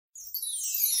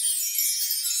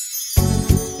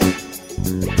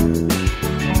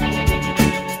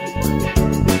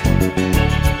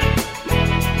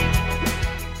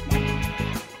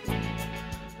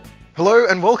Hello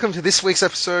and welcome to this week's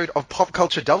episode of Pop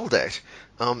Culture Double Date.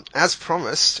 As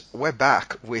promised, we're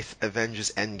back with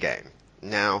Avengers Endgame.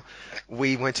 Now,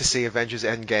 we went to see Avengers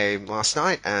Endgame last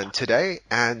night and today,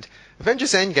 and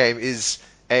Avengers Endgame is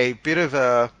a bit of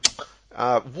a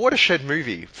watershed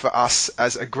movie for us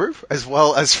as a group, as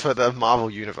well as for the Marvel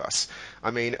Universe. I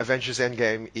mean, Avengers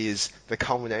Endgame is the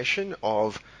culmination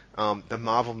of the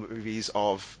Marvel movies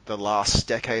of the last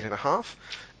decade and a half.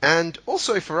 And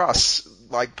also for us,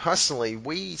 like personally,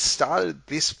 we started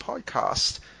this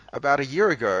podcast about a year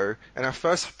ago, and our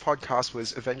first podcast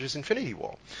was Avengers Infinity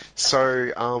War.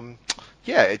 So,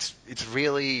 yeah, it's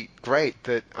really great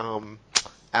that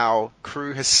our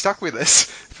crew has stuck with us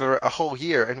for a whole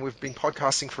year, and we've been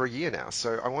podcasting for a year now.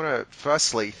 So I want to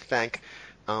firstly thank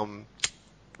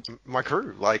my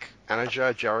crew, like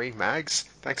Anaja, Jerry, Mags.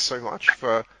 Thanks so much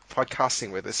for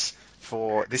podcasting with us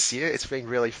for this year. It's been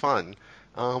really fun.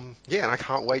 Yeah, and I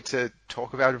can't wait to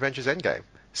talk about Avengers Endgame.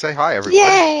 Say hi, everyone.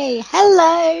 Yay!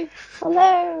 Hello!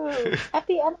 Hello!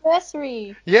 Happy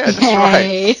anniversary! Yeah, that's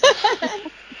Yay!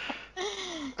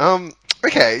 right.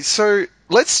 Okay, so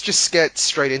let's just get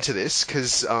straight into this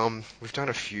because we've done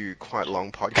a few quite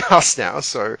long podcasts now.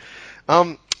 So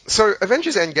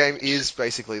Avengers Endgame is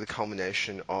basically the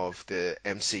culmination of the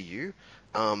MCU.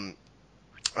 I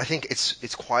think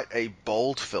it's quite a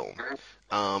bold film.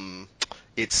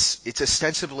 It's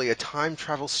ostensibly a time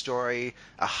travel story,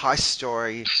 a heist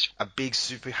story, a big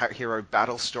superhero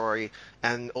battle story,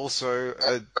 and also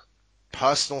a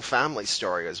personal family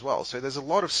story as well. So there's a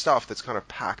lot of stuff that's kind of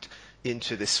packed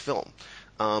into this film.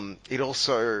 So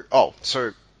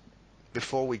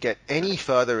before we get any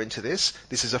further into this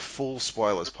is a full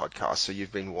spoilers podcast, so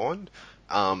you've been warned.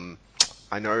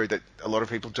 I know that a lot of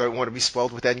people don't want to be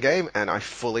spoiled with Endgame, and I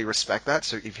fully respect that.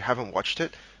 So if you haven't watched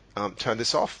it, turn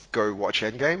this off, go watch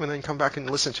Endgame, and then come back and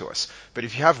listen to us. But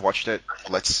if you have watched it,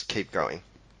 let's keep going.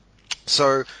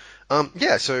 So,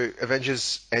 so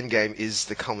Avengers Endgame is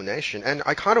the culmination, and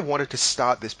I kind of wanted to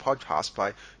start this podcast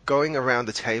by going around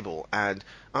the table and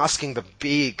asking the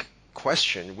big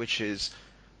question, which is,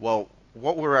 well,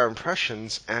 what were our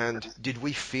impressions, and did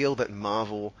we feel that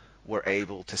Marvel were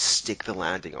able to stick the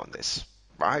landing on this?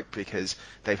 Right? Because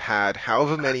they've had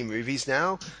however many movies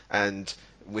now, and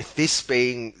with this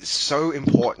being so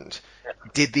important,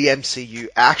 did the MCU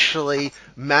actually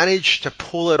manage to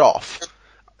pull it off?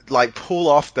 Like, pull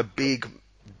off the big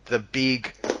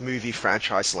movie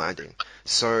franchise landing.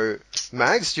 So,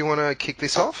 Mags, do you want to kick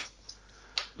this off?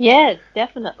 Yeah,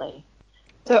 definitely.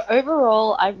 So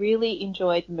overall, I really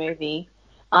enjoyed the movie.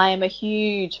 I am a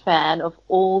huge fan of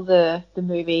all the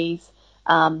movies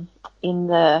in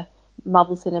the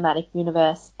Marvel Cinematic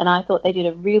Universe, and I thought they did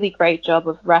a really great job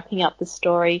of wrapping up the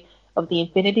story of the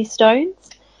Infinity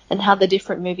Stones and how the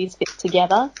different movies fit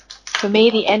together. For me,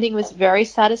 the ending was very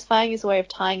satisfying as a way of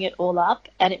tying it all up,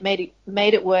 and it made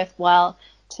it worthwhile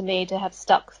to me to have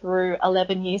stuck through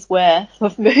 11 years worth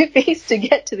of movies to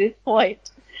get to this point.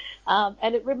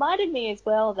 And it reminded me as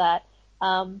well that,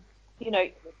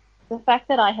 the fact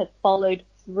that I had followed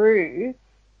through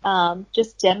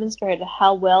just demonstrated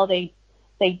how well they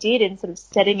did in sort of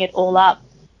setting it all up,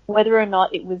 whether or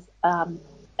not it was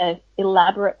an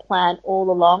elaborate plan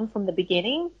all along from the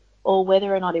beginning, or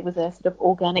whether or not it was a sort of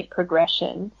organic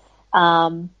progression.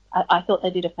 I thought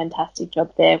they did a fantastic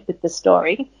job there with the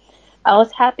story. I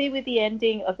was happy with the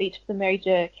ending of each of the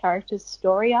major characters'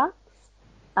 story arcs.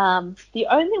 The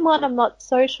only one I'm not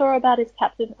so sure about is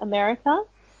Captain America.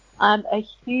 I'm a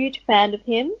huge fan of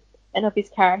him and of his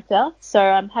character, so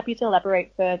I'm happy to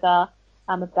elaborate further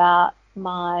about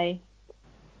my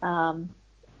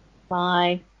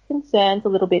concerns a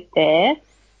little bit there.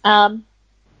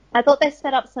 I thought they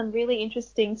set up some really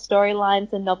interesting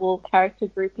storylines and novel character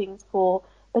groupings for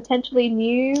potentially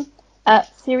new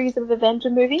series of Avenger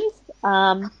movies,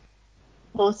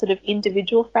 or sort of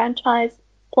individual franchise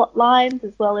plot lines,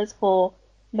 as well as for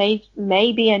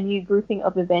maybe a new grouping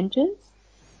of Avengers.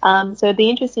 So it'd be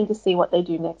interesting to see what they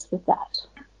do next with that.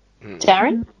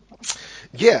 Darren?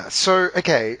 Yeah, so,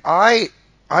 okay, I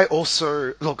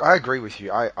also, look, I agree with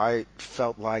you. I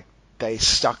felt like they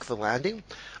stuck the landing.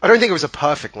 I don't think it was a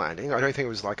perfect landing. I don't think it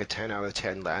was like a 10 out of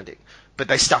 10 landing. But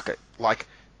they stuck it, like,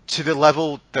 to the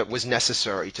level that was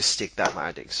necessary to stick that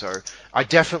landing. So I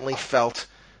definitely felt,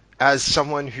 as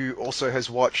someone who also has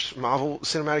watched Marvel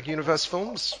Cinematic Universe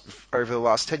films over the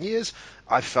last 10 years,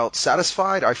 I felt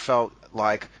satisfied. I felt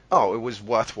like, oh, it was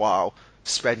worthwhile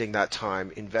spending that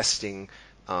time investing,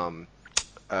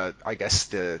 I guess,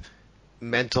 the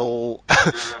mental,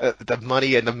 the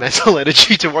money and the mental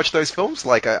energy to watch those films.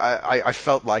 Like I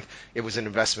felt like it was an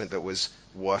investment that was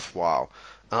worthwhile.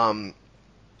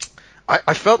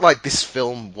 I felt like this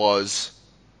film was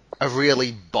a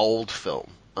really bold film.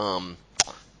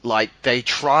 Like they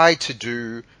tried to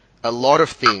do a lot of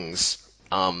things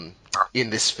in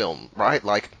this film, right?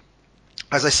 Like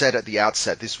as I said at the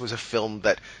outset, this was a film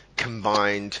that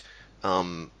combined,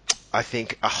 I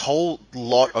think, a whole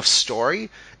lot of story.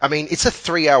 I mean, it's a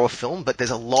 3-hour film, but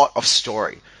there's a lot of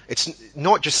story. It's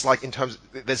not just like in terms,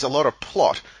 there's a lot of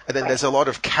plot, and then there's a lot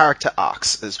of character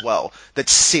arcs as well that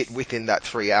sit within that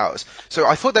 3 hours. So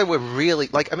I thought they were really,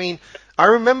 like, I mean, I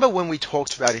remember when we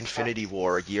talked about Infinity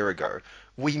War a year ago,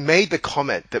 we made the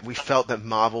comment that we felt that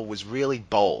Marvel was really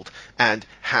bold and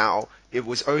how it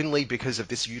was only because of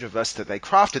this universe that they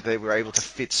crafted they were able to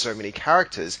fit so many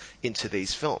characters into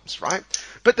these films, right?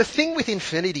 But the thing with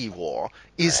Infinity War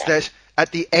is that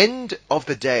at the end of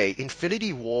the day,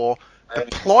 the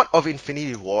plot of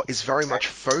Infinity War is very much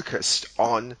focused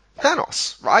on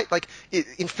Thanos, right? Like,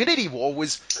 Infinity War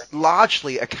was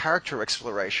largely a character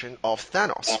exploration of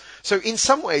Thanos. So in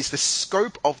some ways, the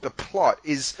scope of the plot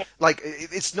is, like,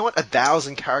 it's not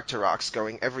 1,000 character arcs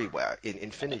going everywhere in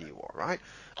Infinity War, right?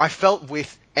 I felt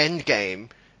with Endgame,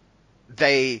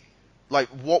 they, like,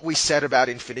 what we said about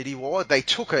Infinity War, they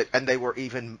took it and they were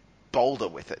even bolder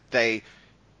with it. They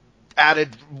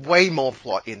added way more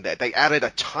plot in there. They added a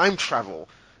time travel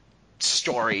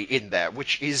story in there,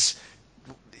 which is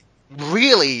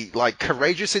really, like,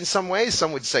 courageous in some ways.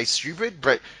 Some would say stupid,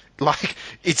 but, like,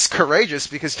 it's courageous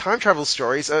because time travel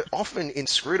stories are often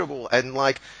inscrutable and,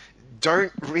 like,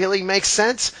 don't really make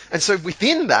sense. And so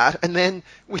within that, and then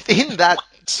within that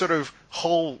sort of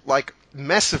whole, like,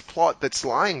 mess of plot that's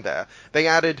lying there, they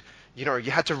added, you know,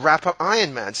 you had to wrap up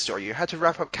Iron Man's story, you had to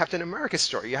wrap up Captain America's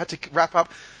story, you had to wrap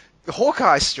up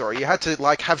Hawkeye's story, you had to,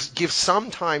 like, give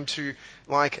some time to,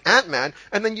 like, Ant-Man,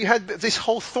 and then you had this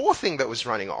whole Thor thing that was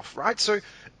running off, right? So,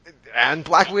 and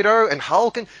Black Widow and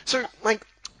Hulk, and so, like,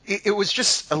 it was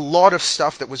just a lot of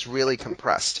stuff that was really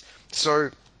compressed. So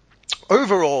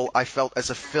overall, I felt as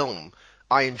a film,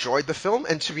 I enjoyed the film,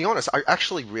 and to be honest, I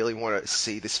actually really want to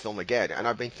see this film again, and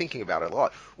I've been thinking about it a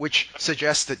lot, which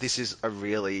suggests that this is a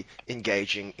really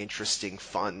engaging, interesting,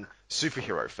 fun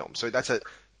superhero film. So that's a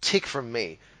tick from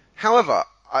me. However,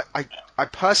 I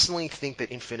personally think that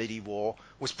Infinity War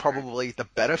was probably the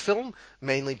better film,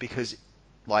 mainly because,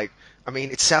 like, I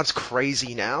mean, it sounds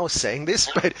crazy now saying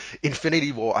this, but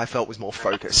Infinity War I felt was more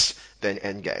focused than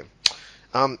Endgame.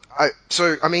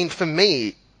 I mean, for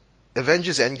me,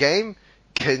 Avengers Endgame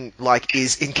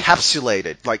is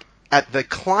encapsulated. Like, at the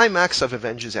climax of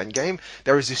Avengers Endgame,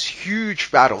 there is this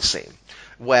huge battle scene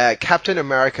where Captain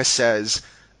America says,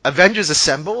 Avengers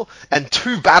assemble, and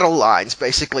two battle lines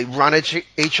basically run at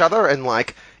each other and,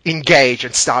 like, engage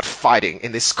and start fighting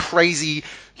in this crazy,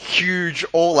 huge,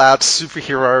 all-out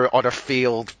superhero on a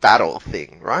field battle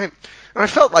thing, right? And I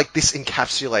felt like this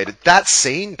encapsulated that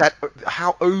scene,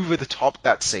 how over the top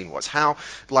that scene was, how,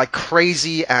 like,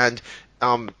 crazy and,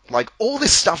 like, all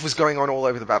this stuff was going on all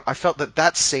over the battle. I felt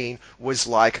that scene was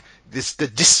like the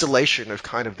distillation of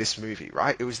kind of this movie,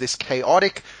 right? It was this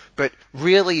chaotic, but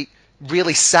really,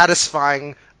 really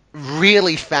satisfying,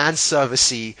 really fan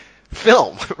servicey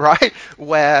film, right?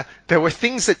 Where there were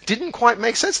things that didn't quite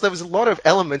make sense. There was a lot of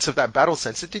elements of that battle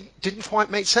sense that didn't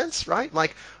quite make sense, right?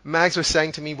 Like, Mags was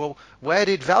saying to me, well, where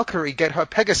did Valkyrie get her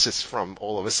Pegasus from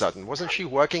all of a sudden? Wasn't she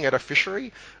working at a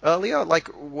fishery earlier? Like,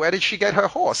 where did she get her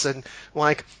horse? And,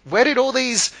 like, where did all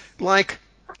these, like,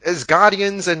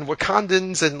 Asgardians and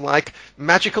Wakandans and, like,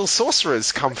 magical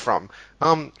sorcerers come from?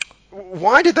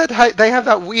 Why did they have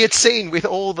that weird scene with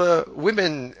all the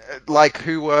women, like,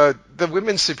 who were the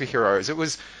women superheroes? It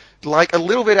was, like, a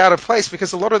little bit out of place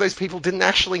because a lot of those people didn't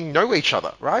actually know each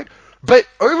other, right? But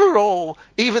overall,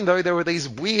 even though there were these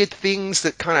weird things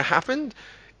that kind of happened,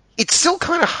 it still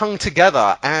kind of hung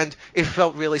together and it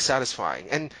felt really satisfying.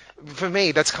 And for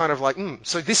me, that's kind of like,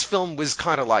 so this film was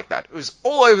kind of like that. It was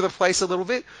all over the place a little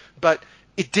bit, but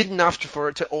it did enough for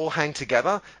it to all hang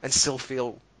together and still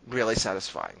feel really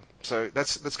satisfying. So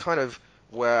that's kind of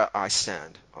where I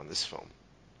stand on this film.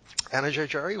 Anna Jo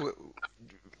Jerry,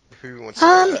 who wants to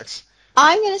go next?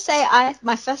 I'm going to say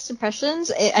my first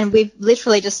impressions, and we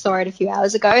literally just saw it a few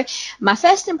hours ago, my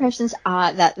first impressions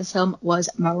are that the film was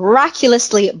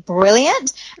miraculously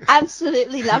brilliant.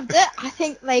 Absolutely loved it. I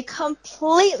think they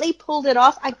completely pulled it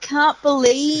off. I can't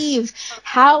believe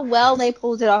how well they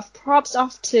pulled it off. Props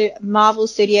off to Marvel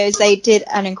Studios. They did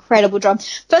an incredible job.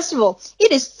 First of all,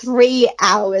 it is 3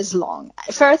 hours long.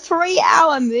 For a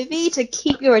 3-hour movie to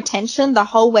keep your attention the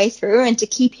whole way through and to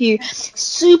keep you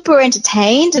super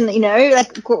entertained and, you know,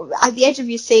 like at the edge of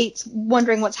your seats,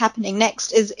 wondering what's happening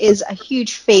next is a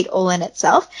huge feat all in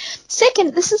itself.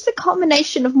 Second, this is the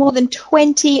culmination of more than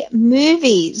 20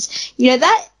 movies. You know,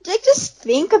 that, like, just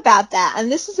think about that.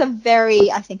 And this is a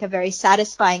very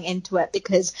satisfying end to it,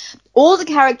 because all the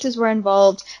characters were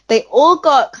involved. They all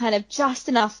got kind of just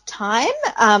enough time.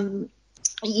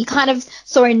 You kind of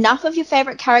saw enough of your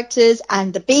favorite characters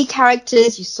and the B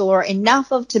characters. You saw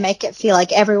enough of to make it feel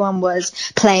like everyone was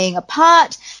playing a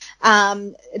part.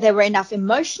 There were enough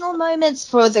emotional moments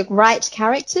for the right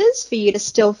characters for you to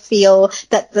still feel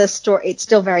that the story, it's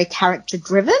still very character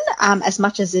driven, as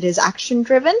much as it is action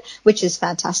driven, which is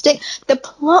fantastic. The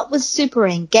plot was super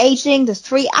engaging. The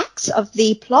 3 acts of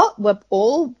the plot were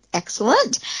all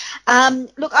excellent.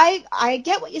 Look, I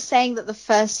get what you're saying,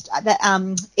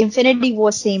 that Infinity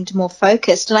War seemed more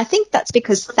focused, and I think that's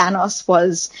because Thanos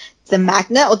was the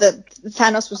magnet, or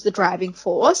Thanos was the driving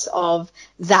force of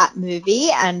that movie,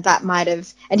 and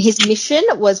his mission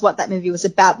was what that movie was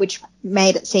about, which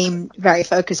made it seem very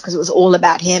focused because it was all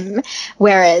about him.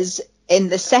 Whereas in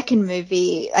the second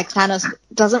movie, like, Thanos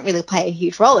doesn't really play a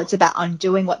huge role. It's about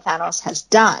undoing what Thanos has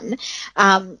done,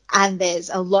 and there's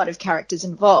a lot of characters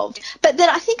involved. But then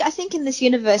I think in this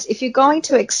universe, if you're going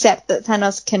to accept that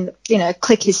Thanos can, you know,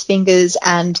 click his fingers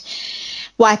and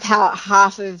wipe out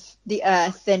half of the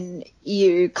Earth, then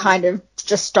you kind of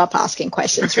just stop asking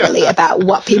questions, really, about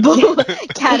what people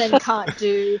can and can't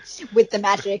do with the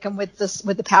magic and with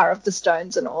the power of the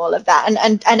stones and all of that.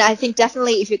 And I think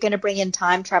definitely if you're going to bring in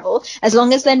time travel, as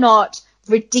long as they're not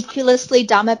ridiculously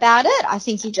dumb about it, I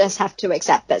think you just have to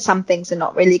accept that some things are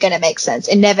not really going to make sense.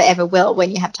 It never ever will when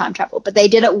you have time travel, but they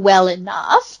did it well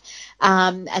enough.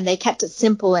 And they kept it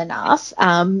simple enough,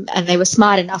 and they were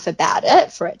smart enough about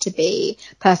it for it to be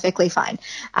perfectly fine.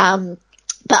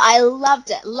 But I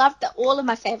loved it. Loved that all of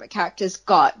my favorite characters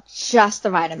got just the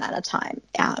right amount of time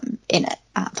in it.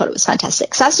 I thought it was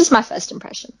fantastic. So that's just my first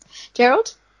impression.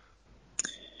 Gerald?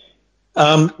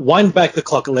 Wind back the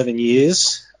clock 11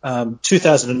 years.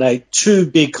 2008, 2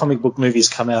 big comic book movies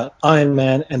come out, Iron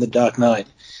Man and The Dark Knight.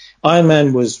 Iron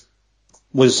Man was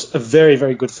a very,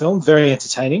 very good film, very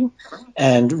entertaining,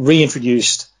 and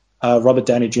reintroduced Robert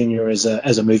Downey Jr. as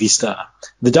a movie star.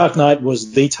 The Dark Knight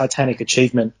was the Titanic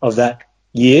achievement of that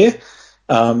year.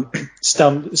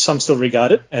 Some still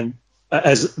regard it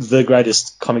as the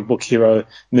greatest comic book hero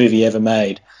movie ever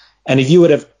made. And if you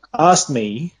would have asked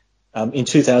me in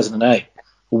 2008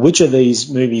 which of these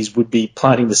movies would be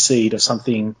planting the seed of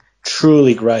something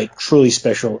truly great, truly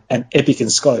special, and epic in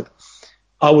scope,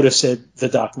 I would have said The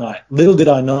Dark Knight. Little did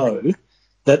I know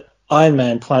that Iron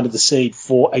Man planted the seed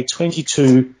for a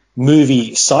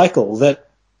 22-movie cycle that,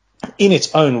 in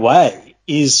its own way,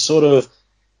 is sort of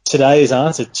today's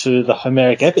answer to the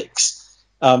Homeric epics.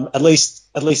 At least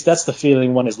that's the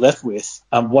feeling one is left with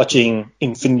watching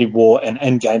Infinity War and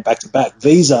Endgame back to back.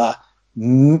 These are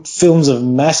films of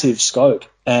massive scope,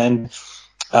 and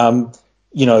 7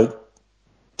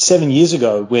 years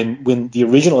ago, when the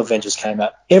original Avengers came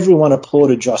out, everyone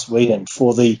applauded Joss Whedon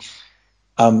for the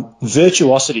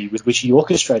virtuosity with which he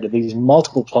orchestrated these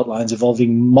multiple plot lines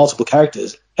involving multiple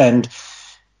characters, and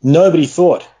nobody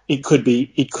thought it could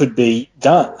be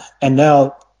done. And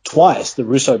now twice the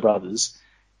Russo brothers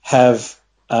have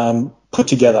put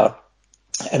together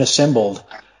and assembled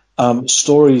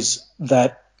stories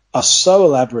that are so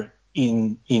elaborate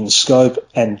in scope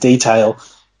and detail,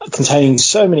 containing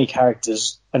so many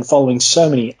characters and following so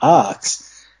many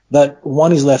arcs, that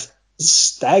one is left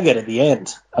staggered at the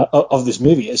end of this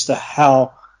movie as to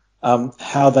how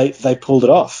they pulled it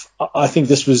off. I think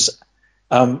this was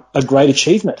a great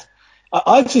achievement.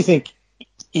 I actually think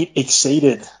it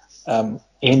exceeded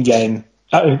Endgame,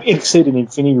 it exceeded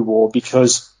Infinity War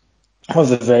because of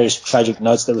the various tragic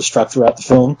notes that were struck throughout the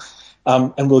film.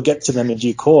 And we'll get to them in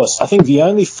due course. I think the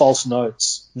only false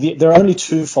notes, there are only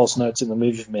 2 false notes in the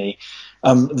movie for me.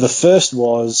 The first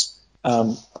was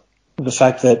the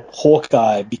fact that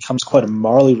Hawkeye becomes quite a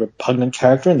morally repugnant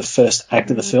character in the first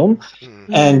act of the film.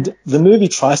 And the movie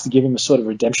tries to give him a sort of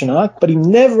redemption arc, but he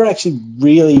never actually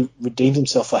really redeemed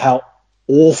himself for how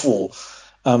awful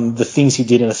the things he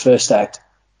did in the first act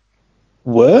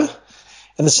were.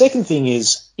 And the second thing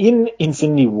is, in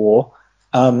Infinity War,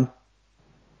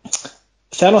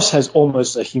 Thanos has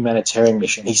almost a humanitarian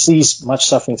mission. He sees much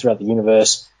suffering throughout the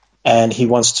universe, and he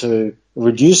wants to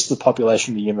reduce the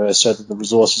population of the universe so that the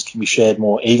resources can be shared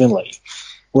more evenly.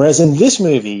 Whereas in this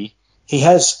movie,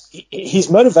 his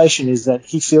motivation is that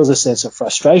he feels a sense of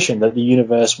frustration that the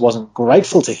universe wasn't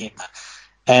grateful to him,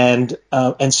 and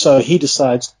so he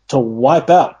decides to wipe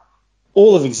out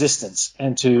all of existence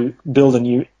and to build a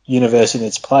new universe in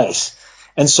its place.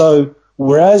 And so,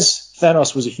 whereas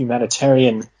Thanos was a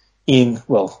humanitarian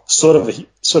sort of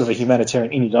a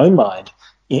humanitarian in his own mind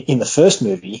in the first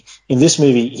movie. In this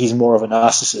movie, he's more of a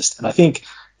narcissist, and I think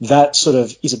that sort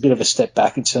of is a bit of a step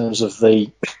back in terms of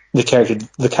the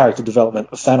character development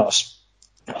of Thanos.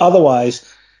 Otherwise,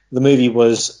 the movie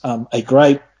was a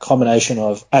great combination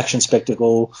of action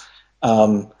spectacle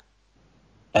and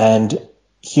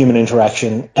human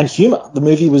interaction and humor. The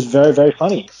movie was very, very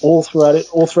funny all throughout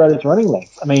its running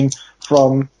length. I mean,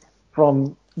 from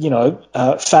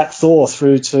Fat Thor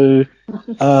through to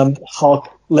Hulk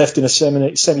left in a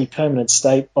semi-permanent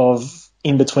state of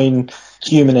in between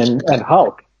human and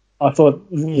Hulk. I thought,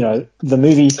 the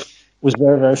movie was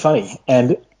very, very funny,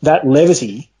 and that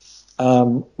levity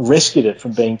rescued it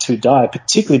from being too dire,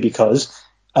 particularly because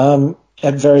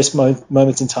at various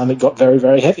moments in time it got very,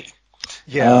 very heavy.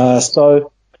 Yeah.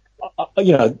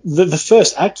 The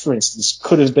first act, for instance,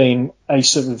 could have been a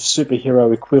sort of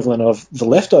superhero equivalent of The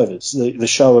Leftovers, the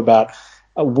show about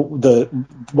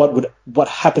what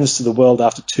happens to the world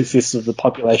after 2/5 of the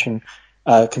population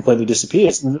completely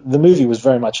disappears. The movie was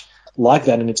very much like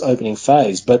that in its opening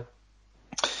phase, but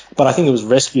I think it was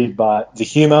rescued by the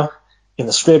humor in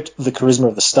the script, the charisma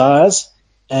of the stars,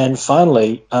 and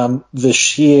finally the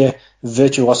sheer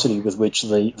virtuosity with which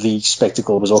the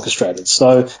spectacle was orchestrated.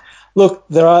 So, look,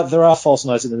 there are false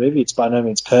notes in the movie. It's by no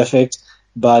means perfect,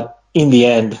 but in the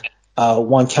end,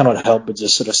 one cannot help but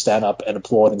just sort of stand up and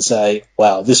applaud and say,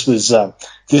 "Wow, this was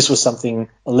something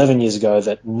 11 years ago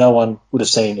that no one would have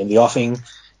seen in the offing."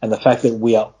 And the fact that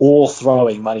we are all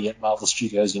throwing money at Marvel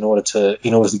Studios in order to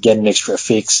get an extra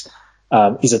fix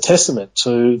is a testament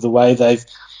to the way they've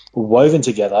woven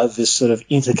together this sort of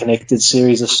interconnected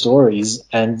series of stories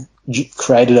and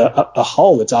created a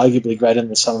whole that's arguably greater than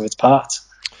the sum of its parts.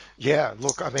 Yeah,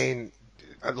 look,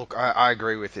 I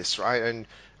agree with this, right? And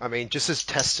I mean, just as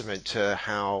testament to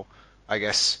how, I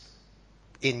guess,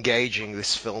 engaging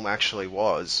this film actually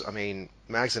was. I mean,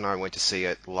 Mags and I went to see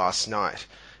it last night,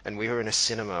 and we were in a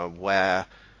cinema where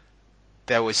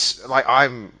there was, like,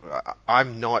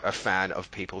 I'm not a fan of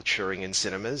people cheering in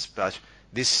cinemas, but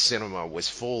this cinema was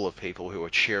full of people who were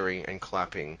cheering and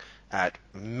clapping at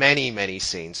many, many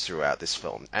scenes throughout this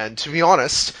film. And to be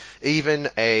honest, even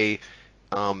a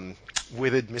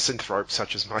withered misanthrope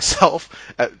such as myself,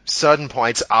 at certain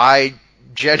points I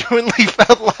genuinely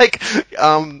felt like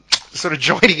sort of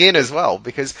joining in as well,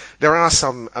 because there are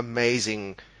some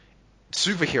amazing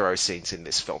superhero scenes in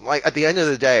this film. Like, at the end of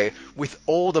the day, with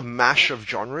all the mash of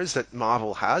genres that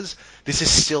Marvel has, this is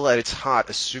still at its heart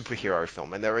a superhero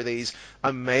film, and there are these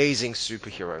amazing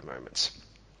superhero moments.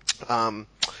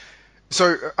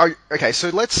 So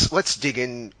let's dig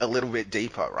in a little bit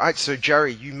deeper, right? So,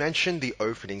 Jerry, you mentioned the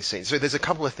opening scene. So there's a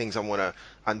couple of things I want to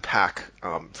unpack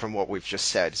from what we've just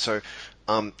said. So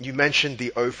you mentioned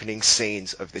the opening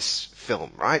scenes of this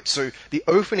film, right? So the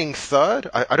opening third,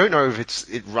 I don't know if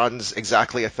it runs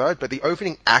exactly a third, but the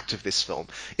opening act of this film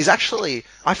is actually,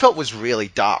 I felt, was really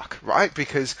dark, right?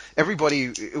 Because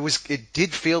it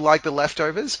did feel like The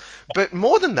Leftovers, but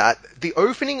more than that, the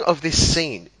opening of this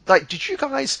scene, like, did you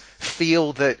guys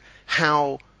feel that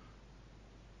how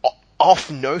off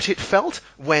note it felt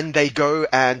when they go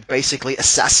and basically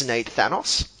assassinate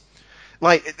Thanos?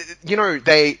 Like,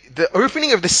 the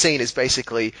opening of the scene is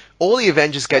basically all the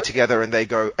Avengers get together and they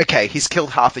go, okay, he's killed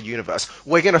half the universe.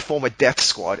 We're going to form a death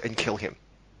squad and kill him,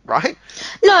 right?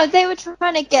 No, they were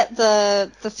trying to get the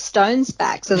stones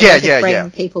back so that they could bring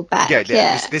people back.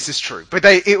 Yeah. This is true. But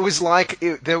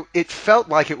it felt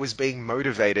like it was being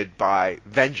motivated by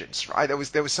vengeance, right?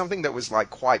 There was something that was, like,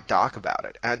 quite dark about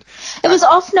it. And it was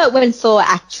off note when Thor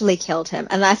actually killed him.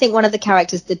 And I think one of the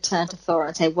characters did turn to Thor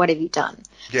and say, "What have you done?"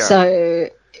 Yeah. So,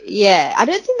 yeah, I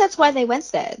don't think that's why they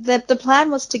went there. The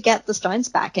plan was to get the stones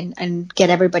back and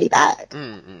get everybody back.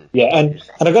 Mm-hmm. Yeah, and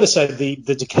I've got to say,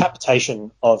 the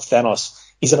decapitation of Thanos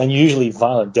is an unusually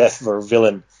violent death for a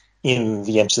villain in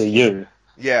the MCU.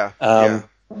 Yeah.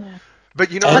 But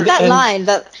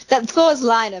that Thor's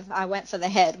line of "I went for the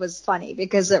head" was funny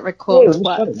because it recalled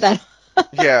what Thanos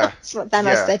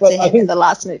said to him in the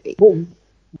last movie. Well,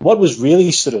 what was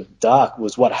really sort of dark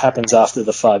was what happens after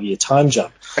the 5-year time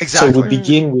jump. Exactly. So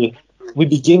we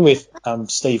begin with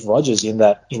Steve Rogers in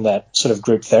that sort of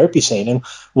group therapy scene, and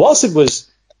whilst it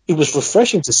was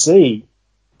refreshing to see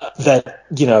that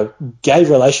gay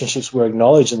relationships were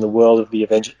acknowledged in the world of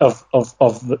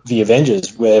the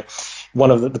Avengers, where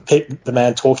one of the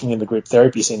man talking in the group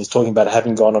therapy scene is talking about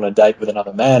having gone on a date with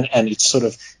another man, and it's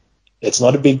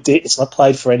not a big it's not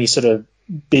played for any sort of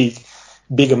big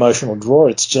emotional draw.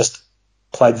 It's just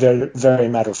played very, very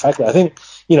matter of factly. I think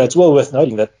it's well worth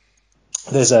noting that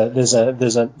there's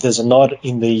a nod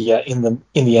in the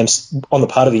on the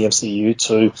part of the MCU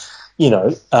to,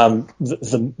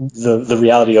 the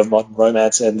reality of modern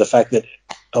romance and the fact that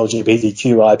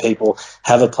LGBTQI people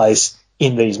have a place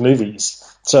in these movies.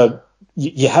 So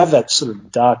you have that sort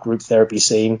of dark group therapy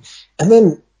scene, and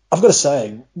then I've got to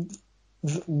say,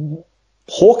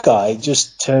 Hawkeye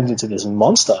just turns into this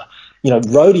monster.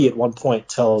 Rhodey at one point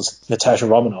tells Natasha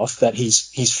Romanoff that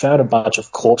he's found a bunch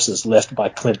of corpses left by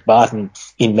Clint Barton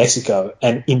in Mexico,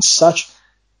 and in such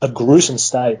a gruesome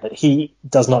state that he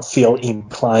does not feel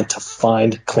inclined to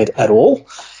find Clint at all.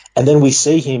 And then we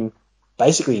see him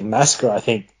basically massacre, I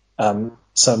think,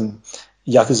 some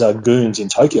Yakuza goons in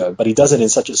Tokyo, but he does it in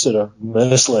such a sort of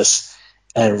merciless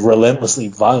and relentlessly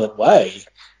violent way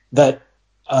that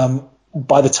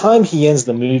by the time he ends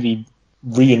the movie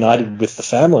reunited with the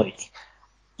family,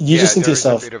 you just think to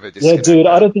yourself, yeah, dude,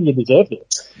 I don't think you deserve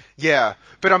this. Yeah,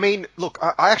 but I mean, look,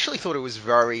 I actually thought it was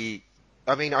very...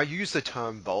 I mean, I use the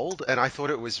term bold, and I thought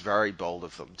it was very bold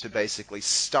of them to basically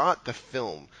start the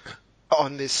film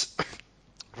on this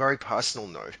very personal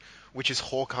note, which is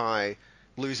Hawkeye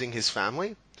losing his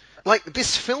family. Like,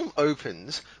 this film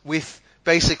opens with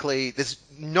basically, there's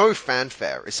no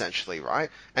fanfare, essentially, right?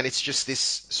 And it's just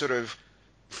this sort of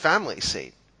family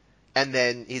scene. And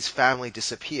then his family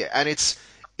disappear. And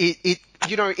in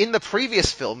the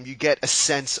previous film, you get a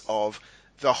sense of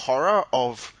the horror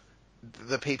of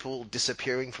the people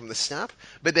disappearing from the snap,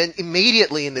 but then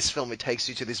immediately in this film, it takes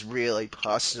you to this really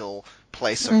personal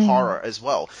place of horror as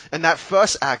well. And that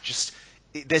first act,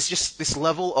 there's just this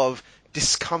level of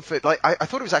discomfort. Like, I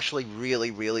thought it was actually really,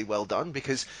 really well done,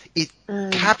 because it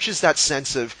captures that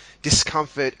sense of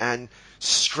discomfort and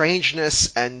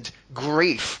strangeness and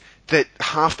grief that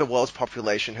half the world's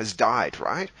population has died,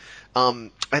 right?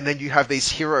 And then you have these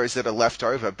heroes that are left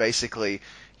over, basically,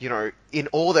 in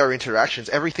all their interactions,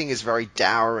 everything is very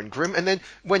dour and grim. And then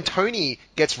when Tony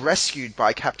gets rescued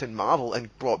by Captain Marvel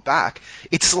and brought back,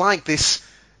 it's like this...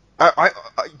 I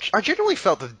generally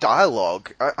felt the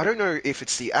dialogue... I don't know if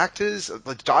it's the actors.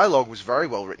 The dialogue was very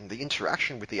well written. The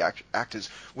interaction with the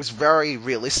actors was very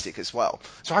realistic as well.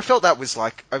 So I felt that was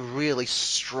like a really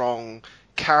strong,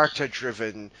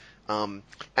 character-driven...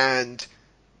 and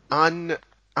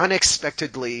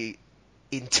unexpectedly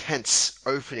intense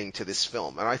opening to this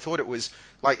film, and I thought it was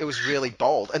really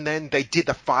bold. And then they did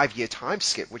the 5-year time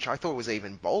skip, which I thought was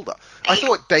even bolder. I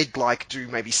thought they'd do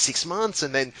maybe 6 months,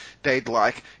 and then they'd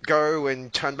go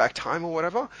and turn back time or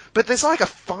whatever. But there's a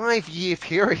 5-year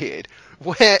period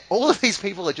where all of these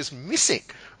people are just missing,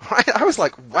 right? I was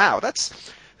like, wow, that's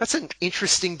an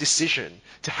interesting decision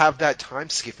to have that time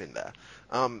skip in there.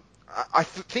 I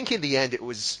think in the end it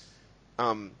was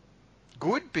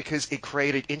good, because it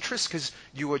created interest, because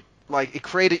it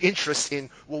created interest in,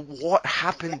 well, what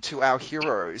happened to our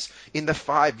heroes in the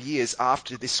 5 years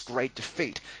after this great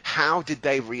defeat? How did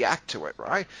they react to it,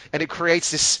 right? And it creates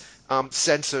this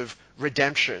sense of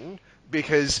redemption,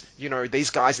 because, these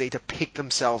guys need to pick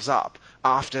themselves up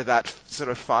after that sort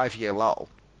of 5-year lull.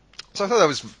 So I thought that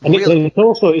was really... And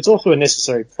it's also a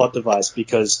necessary plot device,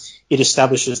 because it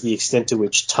establishes the extent to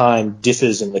which time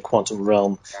differs in the quantum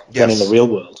realm than in the real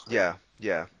world. Yeah,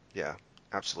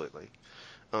 absolutely.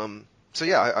 So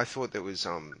yeah, I thought there was...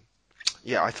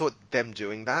 I thought them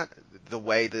doing that, the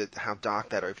way that how dark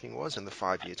that opening was, and the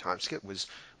 5-year time skip was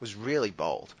really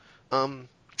bold.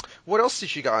 What else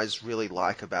did you guys really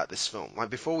like about this film?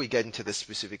 Before we get into the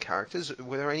specific characters,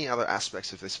 were there any other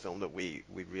aspects of this film that we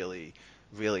really,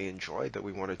 really enjoyed that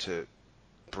we wanted to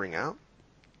bring out?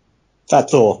 Fat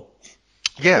Thor.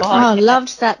 Yeah. Oh, loved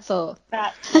Fat Thor.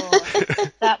 Fat Thor.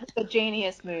 That was a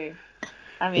genius move.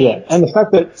 I mean, yeah, and the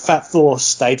fact that Fat Thor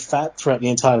stayed fat throughout the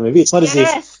entire movie, it's not as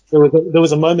if there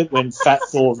was a moment when Fat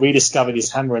Thor rediscovered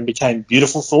his hammer and became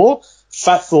Beautiful Thor.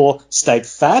 Fat Thor stayed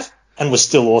fat and was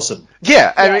still awesome.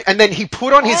 Yeah, and then he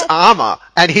put on his armor,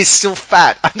 and he's still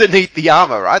fat underneath the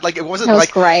armor, right? It wasn't that was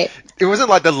great. It wasn't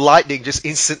like the lightning just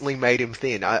instantly made him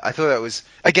thin. I thought that was,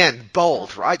 again,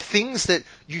 bold, right? Things that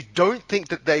you don't think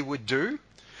that they would do.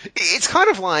 It's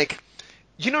kind of like,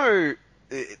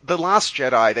 The Last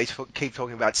Jedi, they keep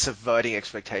talking about subverting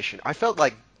expectation. I felt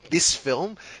like this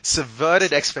film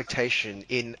subverted expectation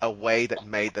in a way that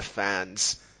made the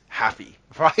fans happy,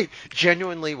 right?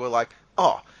 Genuinely were like,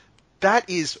 oh, that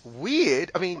is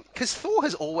weird. I mean, because Thor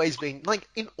has always been,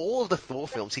 in all of the Thor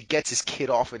films, he gets his kid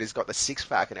off and he's got the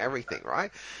six-pack and everything,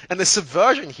 right? And the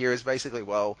subversion here is basically,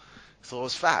 well,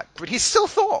 Thor's fat, but he's still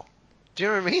Thor. Do you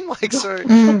know what I mean?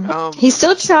 He's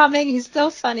still charming, he's still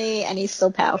funny, and he's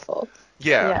still powerful.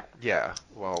 Yeah.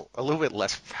 Well, a little bit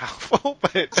less powerful,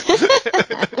 but...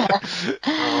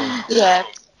 Yeah.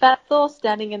 Fat Thor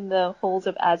standing in the halls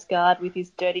of Asgard with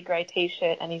his dirty grey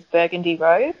t-shirt and his burgundy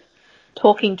robe,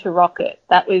 talking to Rocket.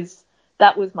 That was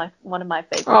one of my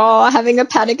favorites. Oh, having a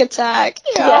panic attack.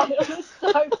 Yeah, it was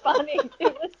so funny.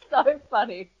 It was so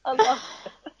funny. I loved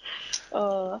it.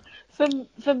 Oh.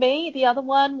 For me, the other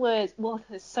one was, well,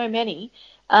 there's so many.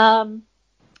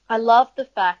 I love the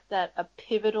fact that a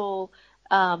pivotal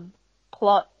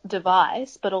plot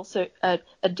device, but also a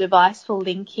device for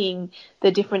linking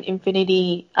the different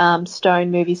Infinity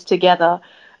Stone movies together,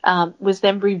 was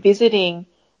them revisiting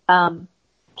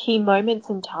key moments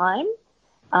in time.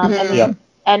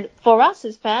 And for us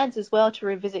as fans as well to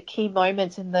revisit key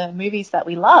moments in the movies that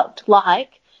we loved,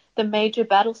 like the major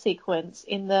battle sequence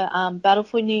in the Battle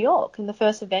for New York in the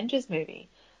first Avengers movie.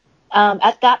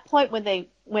 At that point when they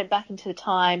went back into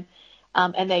time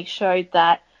and they showed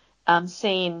that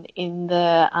scene in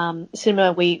the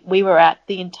cinema we were at,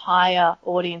 the entire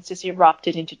audience just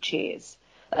erupted into cheers.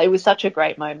 It was such a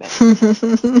great moment.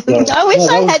 I wish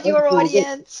I had your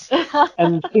audience.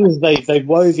 And the thing is, they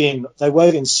wove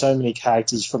in so many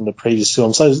characters from the previous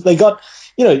film. So they got,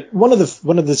 one of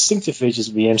the distinctive features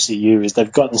of the MCU is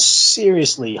they've gotten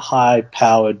seriously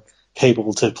high-powered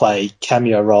people to play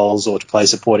cameo roles or to play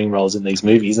supporting roles in these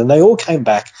movies, and they all came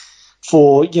back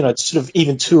for sort of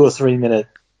even 2 or 3 minute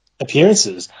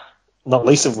appearances. Not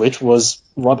least of which was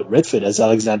Robert Redford as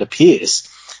Alexander Pierce,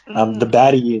 the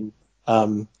baddie in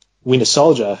Winter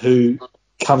Soldier, who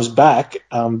comes back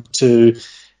to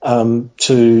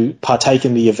partake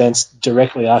in the events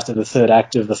directly after the third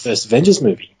act of the first Avengers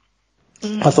movie.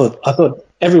 I thought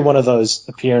every one of those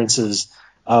appearances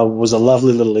was a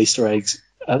lovely little Easter egg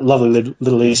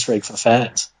for the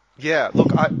fans. Yeah,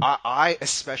 look, I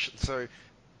especially, so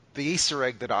the Easter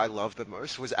egg that I loved the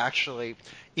most was actually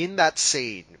in that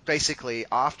scene, basically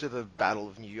after the Battle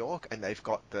of New York, and they've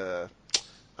got the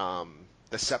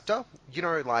scepter,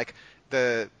 like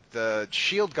the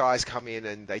SHIELD guys come in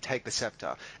and they take the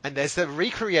scepter, and there's the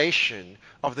recreation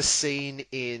of the scene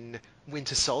in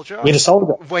Winter Soldier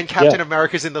when Captain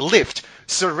America's in the lift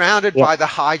surrounded by the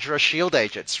Hydra SHIELD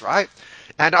agents, right?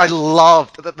 And I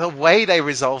loved that the way they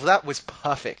resolved that was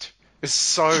perfect. It was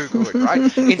so good,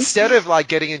 right? Instead of like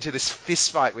getting into this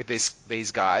fist fight with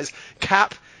these guys,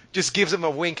 Cap just gives them a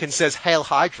wink and says, "Hail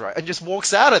Hydra," and just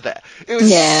walks out of there. It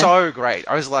was so great.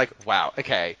 I was like, wow,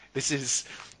 okay, this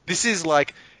is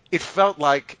like, it felt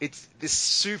like it's this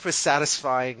super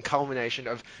satisfying culmination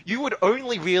of, you would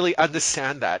only really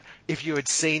understand that if you had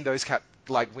seen those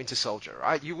like Winter Soldier,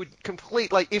 right? You would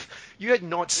if you had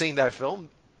not seen that film,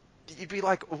 you'd be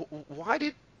like, why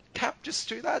did Cap just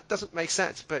do that? Doesn't make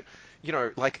sense. But,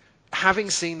 like, having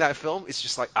seen that film, it's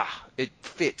just like, it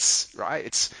fits, right?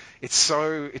 It's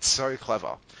so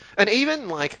clever. And even,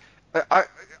 like,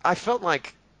 I felt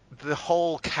like the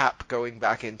whole Cap going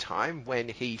back in time when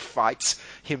he fights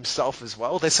himself as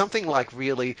well, there's something, like,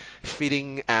 really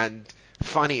fitting and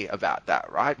funny about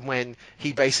that, right? When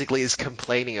he basically is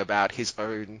complaining about his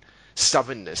own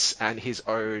stubbornness and his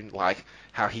own, like,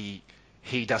 how he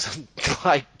doesn't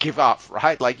like give up,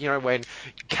 right? Like, when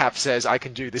Cap says, "I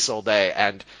can do this all day,"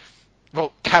 and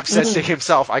Cap says to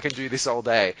himself, "I can do this all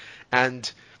day," and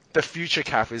the future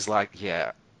Cap is like,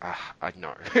 "Yeah, I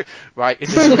know," right? In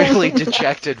this really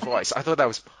dejected voice. I thought that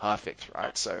was perfect,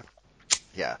 right? So,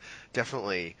 yeah,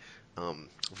 definitely,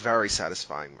 very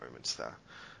satisfying moments there.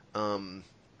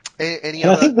 Any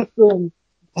other?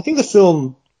 I think the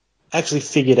film actually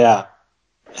figured out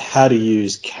how to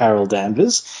use Carol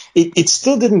Danvers. It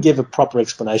still didn't give a proper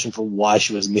explanation for why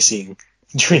she was missing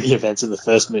during the events of the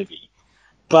first movie.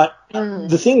 But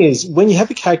the thing is, when you have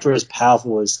a character as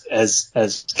powerful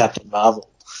as Captain Marvel,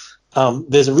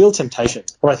 there's a real temptation,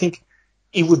 or I think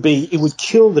it would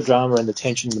kill the drama and the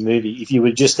tension in the movie if you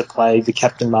were just to play the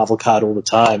Captain Marvel card all the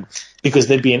time, because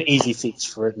there'd be an easy fix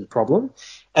for every problem.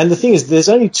 And the thing is, there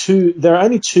are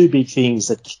only two big things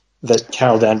that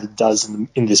Carol Danvers does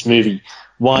in this movie.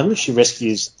 One, she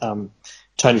rescues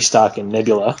Tony Stark and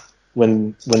Nebula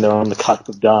when they're on the cusp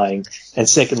of dying, and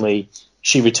secondly,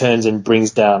 she returns and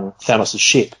brings down Thanos'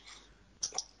 ship.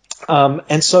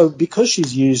 And so, because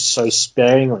she's used so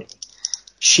sparingly,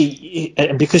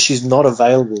 and because she's not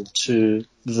available to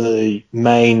the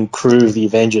main crew of the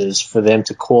Avengers for them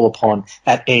to call upon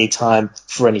at any time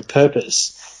for any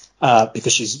purpose,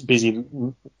 because she's busy,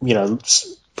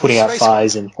 putting out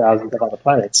fires in thousands of other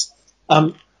planets.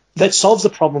 That solves the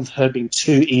problem of her being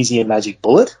too easy a magic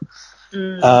bullet.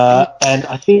 And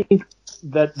I think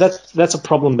that's a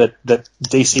problem that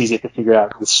DC's yet to figure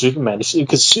out with Superman,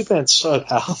 because Superman's so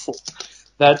powerful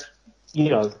that,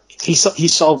 he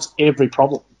solves every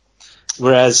problem.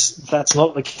 Whereas that's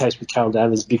not the case with Carol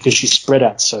Danvers, because she's spread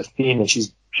out so thin and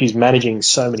she's she's managing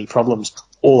so many problems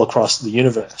all across the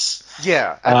universe.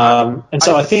 Yeah. And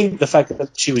so I think the fact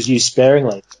that she was used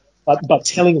sparingly, but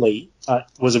tellingly,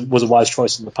 was a wise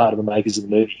choice on the part of the makers of the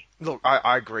movie. Look,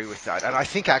 I agree with that, and I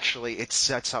think actually it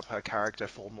sets up her character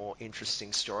for more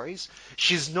interesting stories.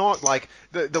 She's not like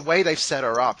the way they've set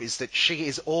her up is that she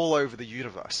is all over the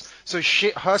universe, so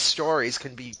her stories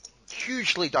can be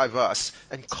hugely diverse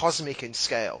and cosmic in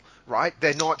scale, right?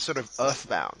 They're not sort of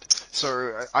earthbound,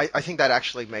 so I think that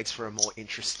actually makes for a more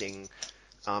interesting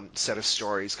set of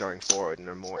stories going forward and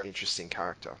a more interesting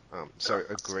character. So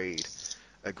agreed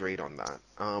on that.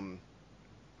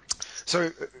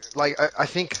 So, like, I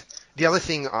think the other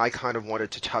thing I kind of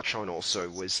wanted to touch on also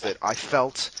was that I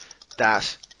felt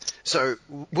that. So,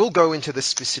 we'll go into the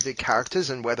specific characters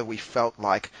and whether we felt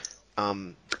like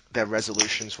their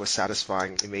resolutions were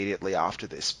satisfying immediately after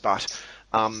this. But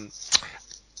I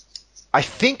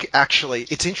think actually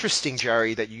it's interesting,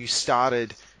 Jerry, that you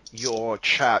started your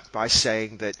chat by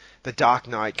saying that The Dark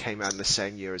Knight came out in the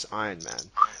same year as Iron Man,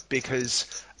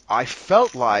 because I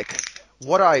felt like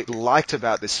what I liked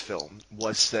about this film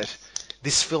was that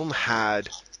this film had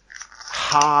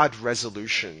hard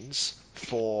resolutions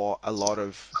for a lot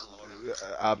of,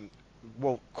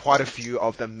 quite a few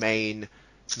of the mainline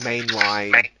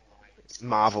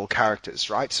Marvel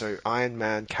characters, right? So Iron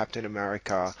Man, Captain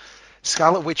America,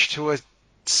 Scarlet Witch to a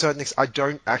certain extent. I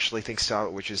don't actually think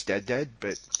Scarlet Witch is dead,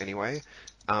 but anyway.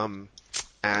 So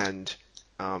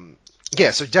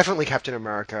definitely Captain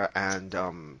America and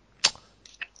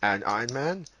Iron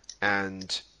Man,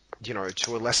 and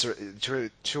to a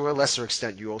lesser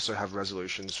extent, you also have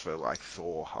resolutions for like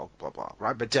Thor, Hulk, blah blah,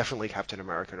 right? But definitely Captain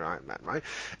America and Iron Man, right?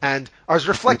 And I was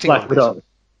reflecting on this.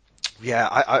 Yeah,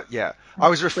 I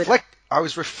was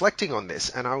reflecting on this,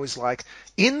 and I was like,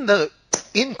 in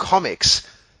comics,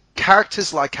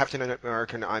 characters like Captain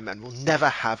America and Iron Man will never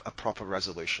have a proper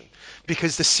resolution,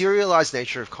 because the serialized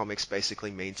nature of comics basically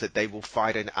means that they will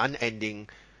fight an unending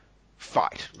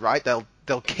fight, right? They'll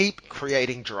keep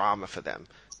creating drama for them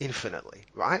infinitely,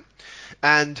 right?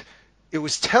 And it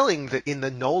was telling that in the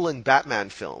Nolan Batman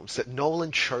films that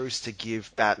Nolan chose to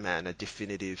give Batman a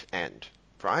definitive end,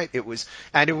 right? It was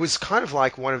kind of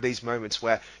like one of these moments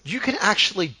where you can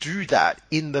actually do that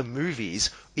in the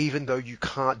movies, even though you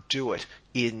can't do it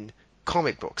in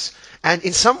comic books. And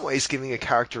in some ways, giving a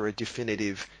character a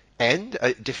definitive end,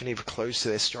 a definitive close to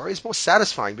their story, is more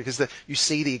satisfying because you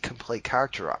see the complete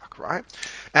character arc, right?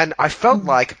 And I felt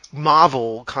like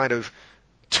Marvel kind of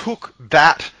took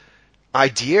that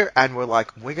idea and were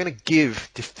like, we're going to give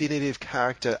definitive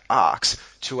character arcs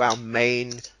to our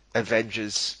main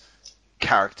Avengers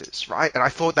characters, right? And I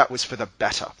thought that was for the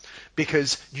better,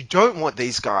 because you don't want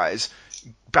these guys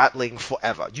battling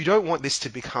forever. You don't want this to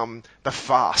become the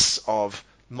farce of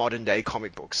modern day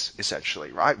comic books,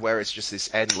 essentially, right? Where it's just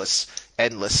this endless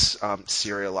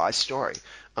serialized story.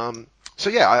 So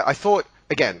yeah, I thought,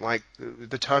 again, like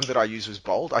the term that I used was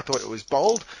bold. I thought it was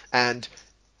bold and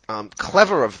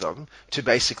clever of them to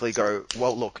basically go,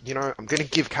 well, look, I'm going to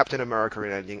give Captain America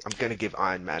an ending, I'm going to give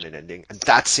Iron Man an ending, and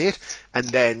that's it. And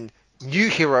then new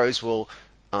heroes will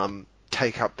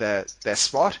take up their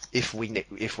spot if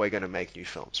we're going to make new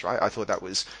films, right? I thought that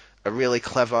was a really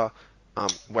clever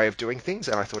way of doing things,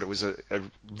 and I thought it was a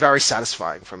very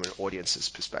satisfying from an audience's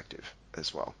perspective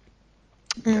as well.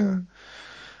 Mm.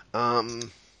 Yeah.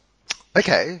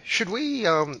 Okay, should we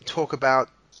talk about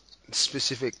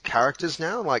specific characters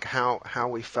now, like how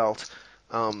we felt,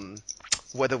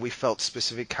 whether we felt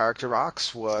specific character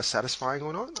arcs were satisfying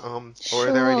or not, or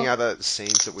are there any other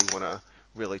scenes that we want to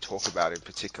really talk about in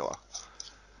particular?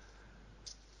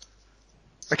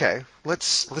 Okay,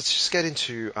 let's just get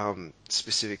into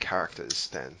specific characters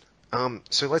then.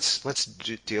 So let's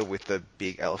deal with the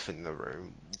big elephant in the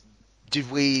room. Did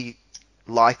we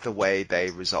like the way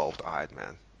they resolved Iron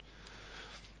Man?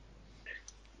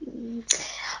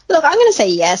 Look, I'm going to say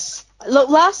yes. Look,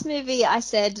 last movie I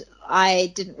said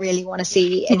I didn't really want to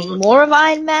see any more of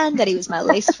Iron Man, that he was my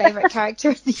least favorite character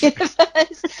in the universe.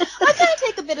 I kind of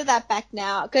take a bit of that back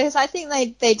now, because I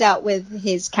think they dealt with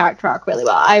his character arc really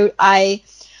well.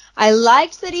 I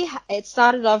liked that it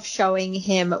started off showing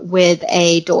him with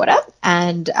a daughter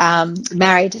and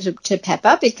married to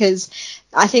Pepper, because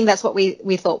I think that's what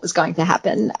we thought was going to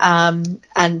happen,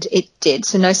 and it did,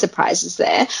 so no surprises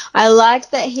there. I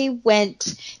liked that he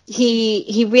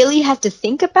really had to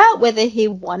think about whether he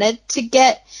wanted to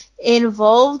get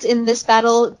involved in this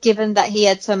battle, given that he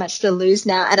had so much to lose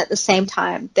now, and at the same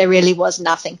time there really was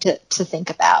nothing to think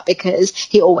about, because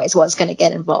he always was going to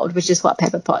get involved, which is what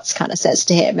Pepper Potts kind of says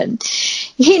to him, and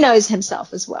he knows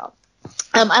himself as well.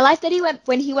 I like that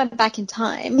when he went back in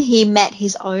time, he met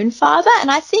his own father,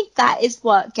 and I think that is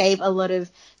what gave a lot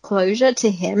of closure to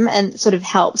him and sort of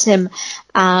helped him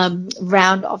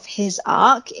round off his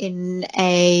arc in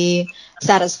a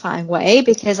satisfying way,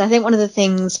 because I think one of the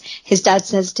things his dad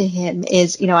says to him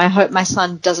is, I hope my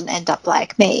son doesn't end up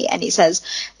like me. And he says,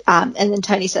 and then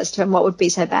Tony says to him, what would be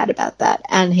so bad about that?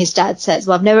 And his dad says,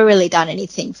 well, I've never really done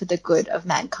anything for the good of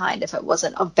mankind if it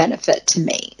wasn't of benefit to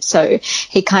me. So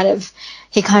he kind of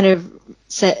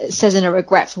says in a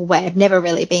regretful way, I've never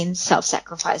really been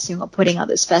self-sacrificing or putting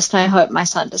others first, and I hope my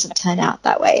son doesn't turn out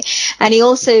that way. And he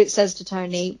also says to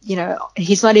Tony,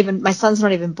 my son's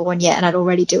not even born yet, and I'd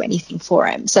already do anything for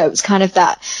him. So it was kind of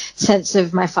that sense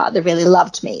of my father really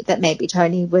loved me that maybe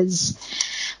Tony was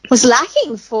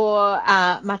lacking for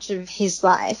much of his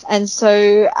life. And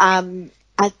so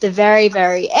at the very,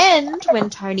 very end,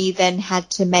 when Tony then had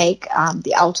to make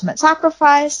the ultimate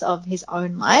sacrifice of his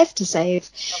own life to save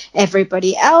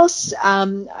everybody else,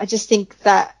 I just think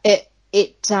that I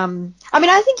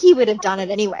think he would have done it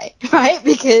anyway, right?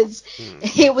 Because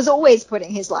he was always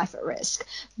putting his life at risk.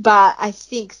 But I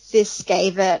think this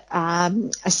gave it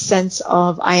a sense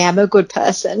of, I am a good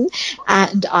person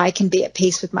and I can be at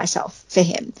peace with myself for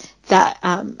him. That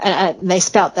and they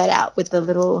spelt that out with the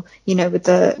little, with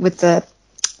the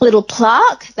little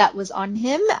plaque that was on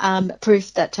him,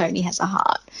 proof that Tony has a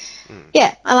heart.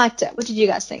 Yeah, I liked it. What did you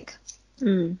guys think?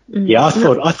 Yeah, I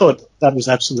thought that was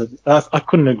absolutely. I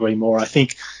couldn't agree more. I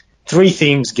think 3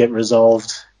 things get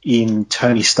resolved in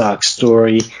Tony Stark's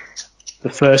story. The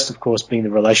first, of course, being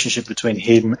the relationship between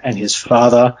him and his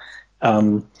father,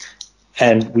 and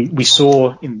we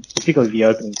saw in particularly the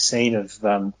opening scene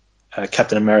of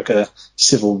Captain America: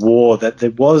 Civil War that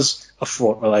there was a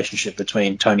fraught relationship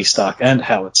between Tony Stark and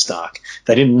Howard Stark.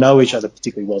 They didn't know each other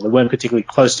particularly well. They weren't particularly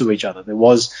close to each other. There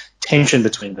was tension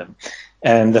between them.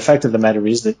 And the fact of the matter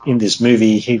is that in this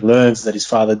movie, he learns that his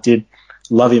father did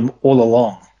love him all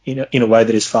along in a way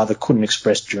that his father couldn't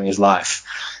express during his life.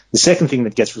 The second thing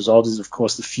that gets resolved is, of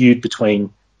course, the feud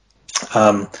between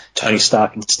Tony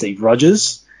Stark and Steve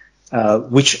Rogers,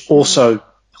 which also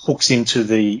hooks into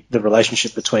the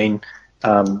relationship between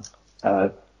Tony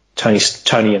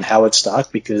and Howard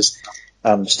Stark, because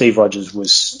Steve Rogers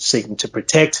was seeking to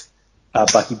protect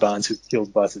Bucky Barnes, who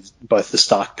killed both the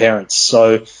Stark parents.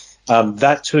 So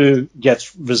that too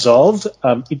gets resolved.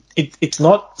 It's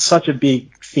not such a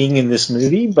big thing in this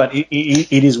movie, but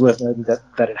it is worth noting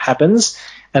that it happens,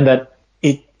 and that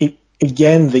it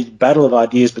again, the battle of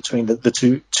ideas between the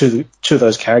two of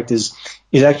those characters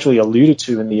is actually alluded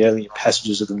to in the earlier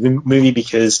passages of the movie,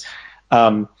 because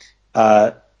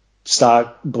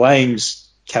Stark blames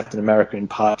Captain America in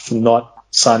part for not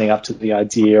signing up to the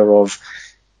idea of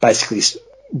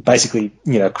basically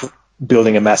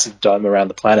building a massive dome around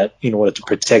the planet in order to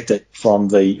protect it from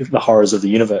the horrors of the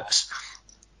universe.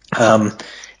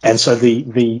 And so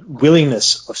the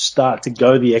willingness of Stark to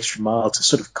go the extra mile to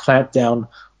sort of clamp down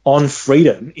on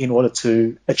freedom in order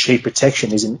to achieve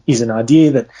protection is an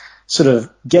idea that sort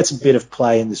of gets a bit of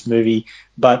play in this movie,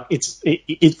 but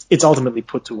it's ultimately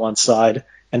put to one side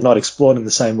and not explored in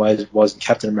the same way as it was in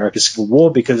Captain America: Civil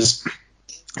War, because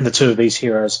the two of these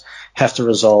heroes have to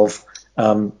resolve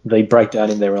the breakdown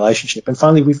in their relationship. And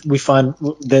finally, we find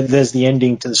that there's the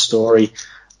ending to the story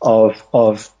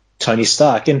of Tony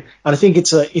Stark, and I think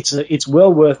it's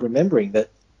well worth remembering that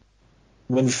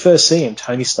when we first see him,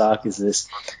 Tony Stark is this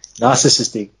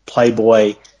narcissistic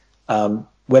playboy,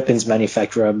 weapons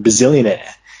manufacturer,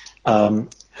 bazillionaire,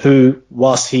 who,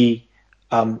 whilst he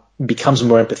becomes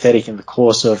more empathetic in the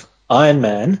course of Iron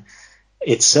Man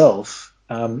itself,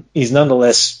 is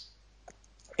nonetheless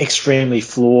extremely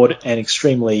flawed and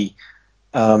extremely,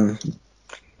 and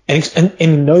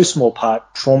in no small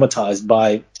part traumatized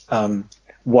by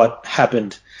what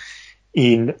happened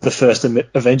in the first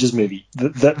Avengers movie.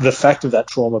 The fact of that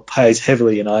trauma pays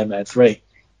heavily in Iron Man 3.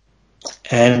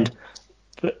 And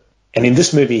in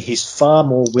this movie, he's far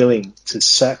more willing to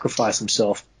sacrifice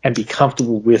himself and be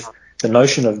comfortable with the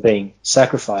notion of being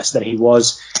sacrificed than he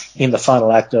was in the final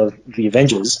act of the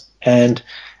Avengers. And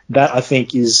that, I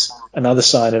think, is another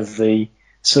sign of the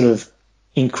sort of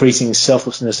increasing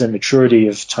selflessness and maturity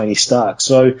of Tony Stark.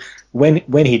 So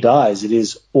when he dies, it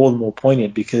is all the more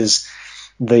poignant because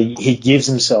he gives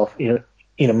himself in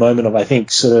a moment of, I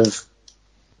think, sort of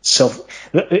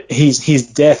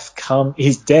his death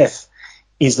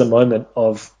is the moment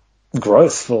of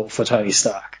growth for Tony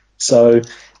Stark. So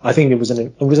I think it was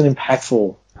an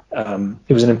impactful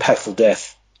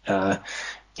death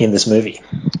in this movie.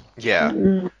 Yeah.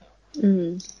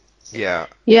 Mm-hmm. Yeah.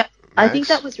 Yeah, Max? I think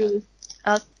that was really.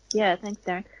 Yeah, thanks,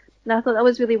 Darren. No, I thought that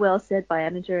was really well said by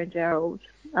Anna and Gerald.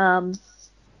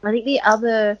 I think the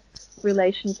other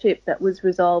relationship that was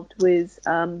resolved was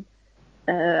Iron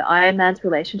Man's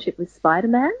relationship with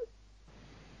Spider-Man.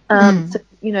 So,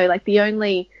 like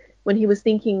when he was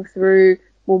thinking through,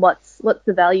 well, what's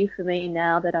the value for me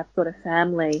now that I've got a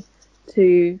family,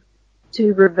 to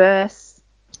reverse,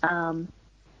 the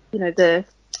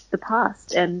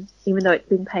past. And even though it's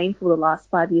been painful, the last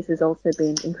 5 years has also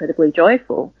been incredibly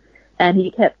joyful. And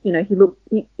he kept, he looked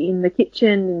in the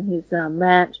kitchen in his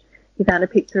ranch. He found a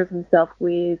picture of himself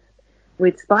with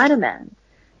Spider-Man.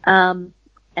 And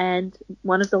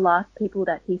one of the last people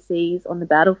that he sees on the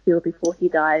battlefield before he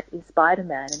dies is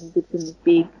Spider-Man, and he gives him this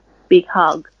big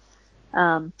hug.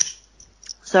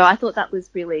 So I thought that was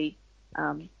really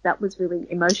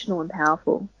emotional and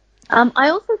powerful. I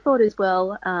also thought as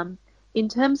well, in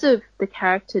terms of the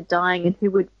character dying and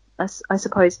who would, I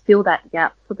suppose, fill that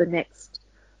gap for the next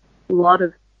lot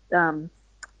of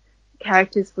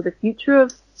characters for the future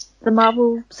of the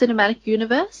Marvel Cinematic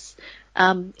Universe.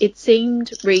 It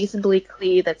seemed reasonably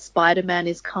clear that Spider-Man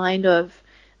is kind of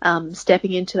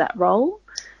stepping into that role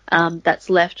that's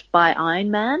left by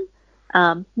Iron Man.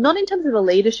 Not in terms of a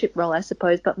leadership role, I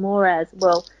suppose, but more as,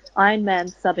 well, Iron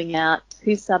Man's subbing out,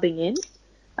 who's subbing in?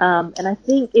 And I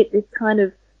think it kind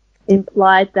of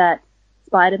implied that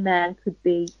Spider-Man could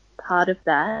be part of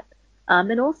that.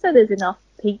 And also there's enough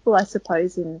people, I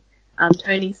suppose, in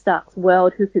Tony Stark's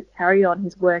world who could carry on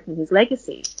his work and his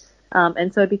legacy.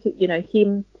 And so, because,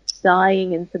 him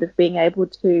dying and sort of being able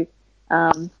to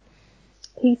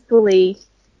peacefully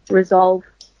resolve,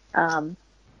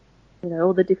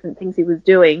 all the different things he was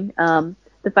doing,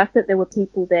 the fact that there were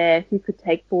people there who could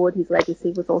take forward his legacy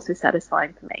was also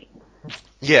satisfying for me.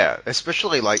 Yeah,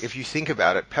 especially if you think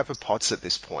about it, Pepper Potts at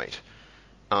this point,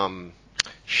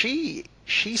 she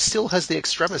still has the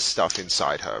Extremis stuff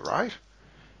inside her, right?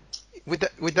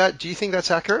 With that, do you think that's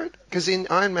accurate? Because in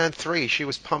Iron Man 3, she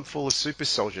was pumped full of super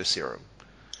soldier serum,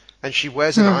 and she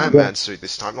wears an Iron Man suit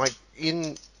this time.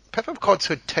 Pepper Potts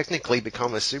could technically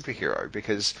become a superhero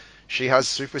because she has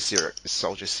super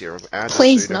soldier serum and a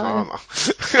suit of armor.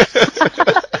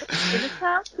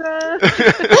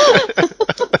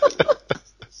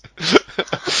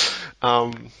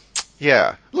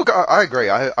 Yeah. Look, I agree.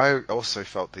 I also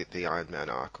felt that the Iron Man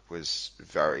arc was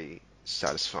very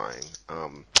satisfying.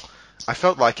 I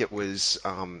felt like it was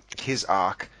his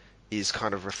arc is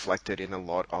kind of reflected in a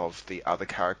lot of the other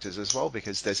characters as well,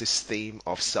 because there's this theme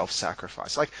of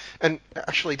self-sacrifice. And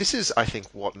actually, this is, I think,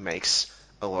 what makes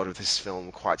a lot of this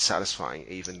film quite satisfying,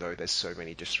 even though there's so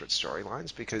many disparate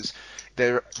storylines, because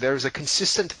there is a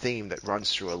consistent theme that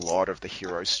runs through a lot of the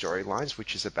hero storylines,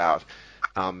 which is about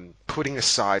putting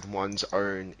aside one's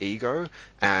own ego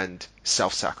and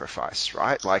self-sacrifice,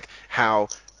 right? Like how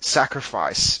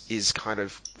sacrifice is kind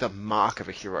of the mark of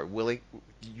a hero.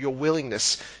 Your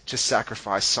willingness to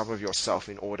sacrifice some of yourself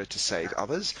in order to save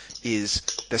others is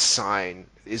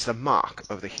the mark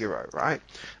of the hero, right?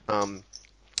 And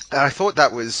I thought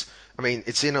that was,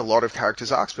 it's in a lot of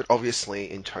characters' arcs, but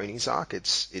obviously in Tony's arc,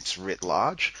 it's writ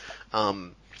large.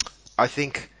 I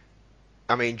think,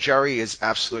 Jerry is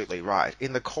absolutely right.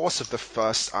 In the course of the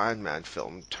first Iron Man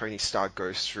film, Tony Stark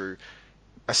goes through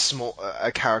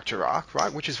a character arc,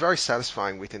 right, which is very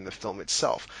satisfying within the film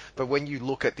itself. But when you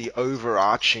look at his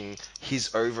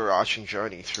overarching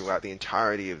journey throughout the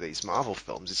entirety of these Marvel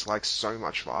films, it's so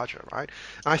much larger, right?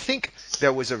 And I think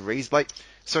there was a reason,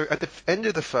 so at the end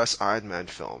of the first Iron Man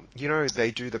film,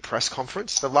 they do the press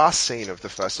conference. The last scene of the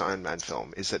first Iron Man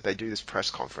film is that they do this press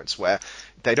conference where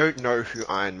they don't know who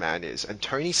Iron Man is, and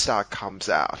Tony Stark comes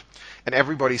out, and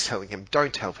everybody's telling him,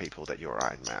 don't tell people that you're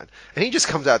Iron Man. And he just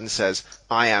comes out and says,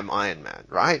 I am Iron Man,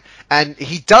 right? And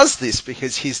he does this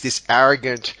because he's this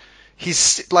arrogant,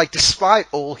 despite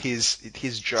all his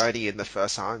journey in the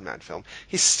first Iron Man film,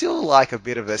 he's still a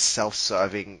bit of a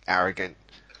self-serving, arrogant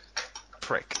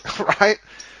prick, right?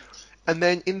 And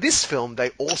then in this film,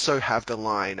 they also have the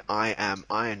line, I am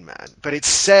Iron Man, but it's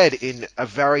said in a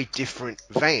very different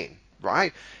vein,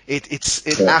 right?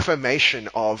 It's an affirmation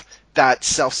of that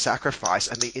self-sacrifice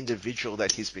and the individual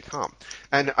that he's become.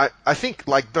 And I think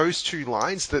those two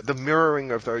lines, the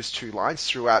mirroring of those two lines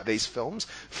throughout these films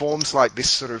forms this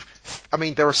sort of,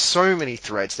 there are so many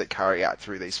threads that carry out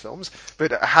through these films,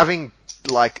 but having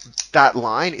that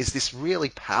line is this really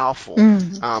powerful,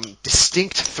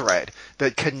 distinct thread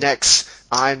that connects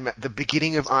the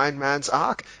beginning of Iron Man's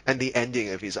arc and the ending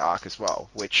of his arc as well,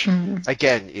 which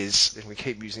again is, and we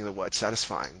keep using the word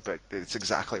satisfying, but it's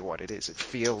exactly what it is. It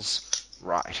feels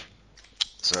right.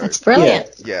 So that's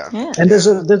brilliant. Yeah. And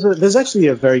there's actually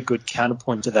a very good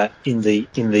counterpoint to that in the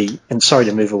and sorry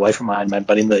to move away from Iron Man,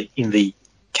 but in the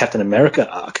Captain America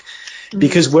arc,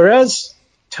 because whereas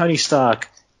Tony Stark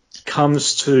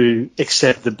comes to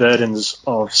accept the burdens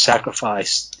of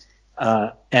sacrifice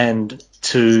and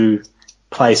to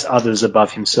place others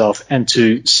above himself and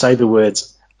to say the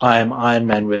words, "I am Iron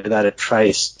Man," without a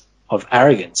trace of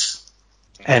arrogance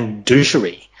and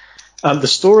douchery. The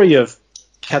story of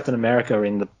Captain America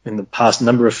in the past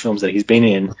number of films that he's been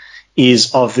in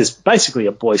is of this basically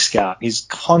a Boy Scout. He's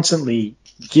constantly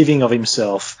giving of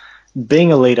himself,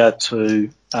 being a leader to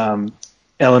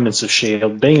elements of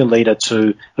S.H.I.E.L.D., being a leader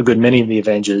to a good many of the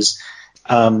Avengers,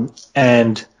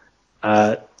 and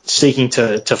seeking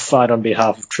to fight on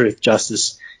behalf of truth,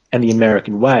 justice, and the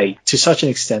American way to such an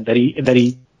extent that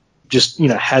he just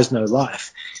has no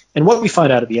life. And what we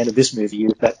find out at the end of this movie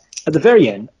is that at the very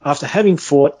end, after having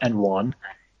fought and won,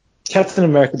 Captain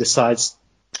America decides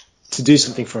to do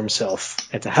something for himself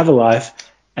and to have a life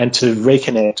and to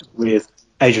reconnect with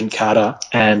Agent Carter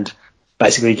and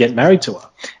basically get married to her.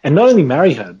 And not only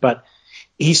marry her, but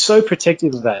he's so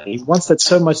protective of that. He wants that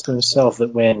so much to himself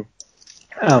that when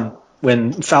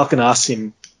Falcon asks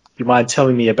him, "Do you mind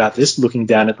telling me about this?" looking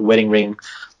down at the wedding ring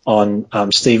on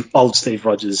old Steve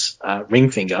Rogers'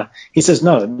 ring finger, he says,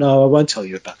 no, I won't tell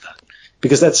you about that,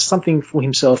 because that's something for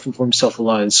himself and for himself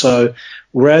alone. So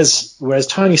whereas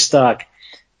Tony Stark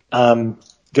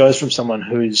goes from someone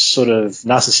who's sort of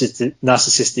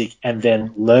narcissistic and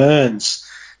then learns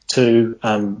to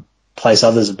place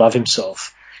others above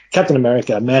himself, Captain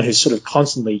America, a man who's sort of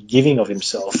constantly giving of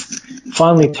himself,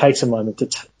 finally takes a moment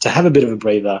to have a bit of a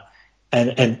breather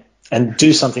and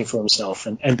do something for himself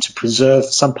and to preserve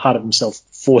some part of himself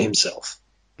for himself.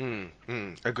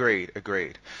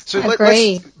 Agreed. So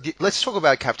let's talk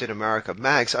about Captain America.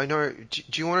 Mags, I know,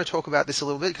 do you want to talk about this a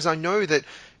little bit? Because I know that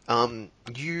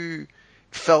you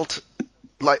felt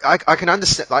like I can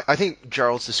understand. Like, I think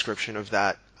Gerald's description of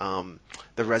that,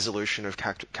 the resolution of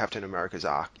Captain America's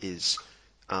arc is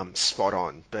spot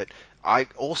on. But I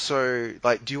also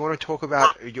do you want to talk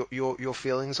about your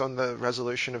feelings on the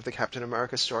resolution of the Captain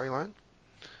America storyline?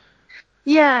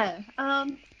 Yeah.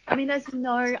 I mean, as you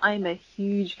know, I'm a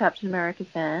huge Captain America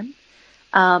fan,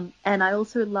 and I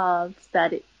also loved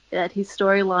that his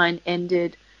storyline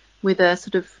ended with a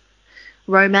sort of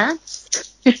romance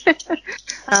with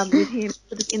him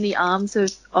sort of in the arms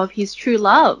of his true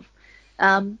love.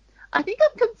 I think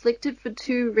I'm conflicted for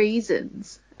two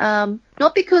reasons.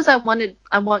 Not because I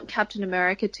want Captain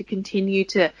America to continue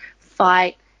to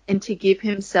fight and to give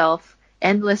himself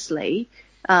endlessly.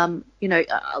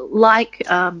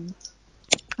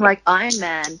 Like Iron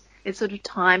Man, it's sort of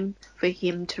time for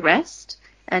him to rest,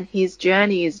 and his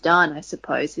journey is done, I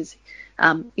suppose. He's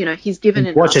given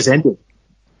enough. Watch has ended.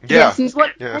 Yeah. Yes, his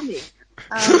watch is ending.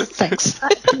 Thanks.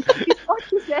 His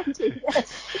watch is ending, yes.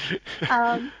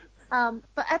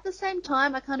 But at the same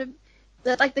time, I kind of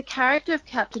the character of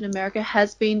Captain America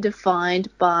has been defined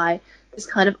by this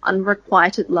kind of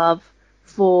unrequited love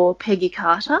for Peggy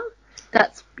Carter.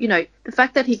 That's the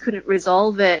fact that he couldn't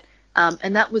resolve it,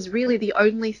 and that was really the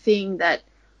only thing that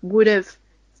would have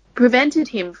prevented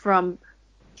him from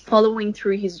following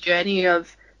through his journey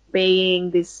of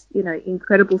being this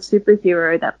incredible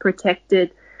superhero that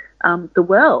protected the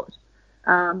world.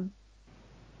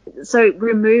 So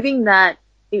removing that,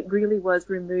 it really was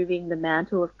removing the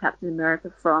mantle of Captain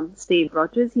America from Steve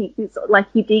Rogers. He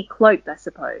decloaked, I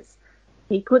suppose.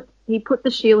 He put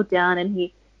the shield down, and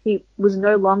he was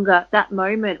no longer, that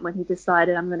moment when he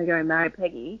decided, I'm going to go and marry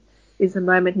Peggy, is the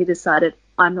moment he decided,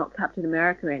 I'm not Captain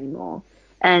America anymore.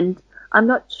 And I'm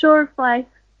not sure if I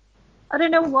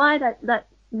don't know why that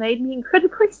made me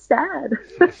incredibly sad.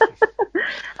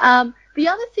 The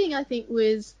other thing I think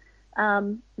was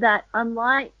that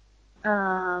unlike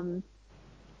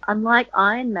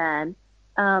Iron Man,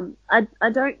 I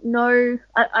don't know,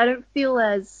 I don't feel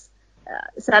as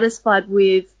satisfied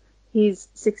with his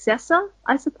successor,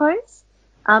 I suppose.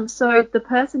 So the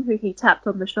person who he tapped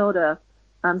on the shoulder,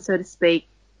 so to speak,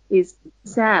 is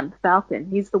Sam Falcon.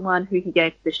 He's the one who he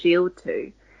gave the shield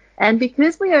to. And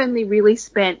because we only really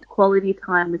spent quality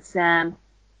time with Sam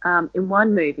in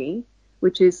one movie,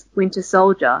 which is Winter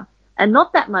Soldier, and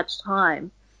not that much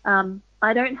time,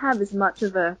 I don't have as much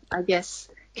of a, I guess,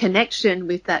 connection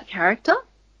with that character.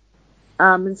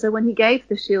 And so when he gave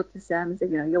the shield to Sam and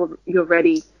said, you're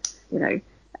ready,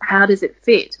 how does it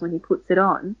fit when he puts it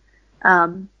on?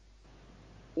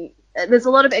 There's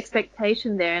a lot of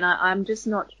expectation there, and I'm just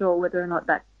not sure whether or not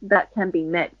that can be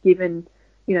met, given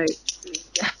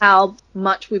how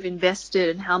much we've invested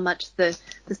and how much the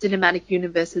cinematic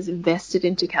universe has invested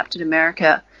into Captain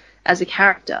America as a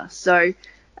character. So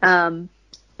those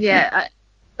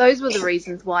were the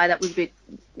reasons why that was a bit,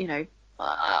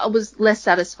 I was less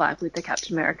satisfied with the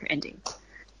Captain America ending.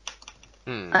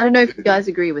 I don't know if you guys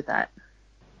agree with that.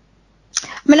 I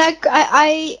mean,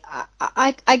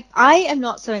 I am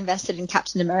not so invested in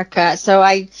Captain America. So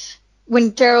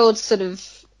when Gerald sort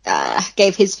of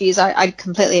gave his views, I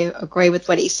completely agree with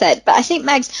what he said. But I think,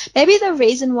 Mags, maybe the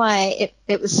reason why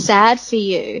it was sad for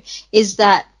you is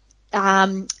that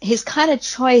his kind of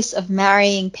choice of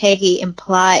marrying Peggy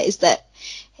implies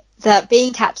that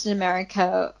being Captain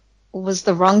America was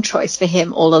the wrong choice for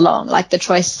him all along, like the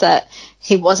choice that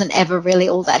he wasn't ever really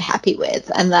all that happy with,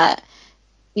 and that,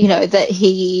 you know, that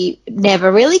he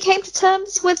never really came to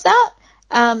terms with that,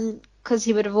 because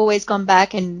he would have always gone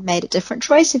back and made a different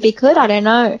choice if he could. I don't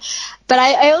know. But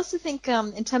I also think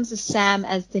in terms of Sam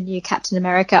as the new Captain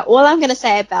America, all I'm going to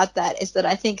say about that is that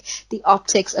I think the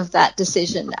optics of that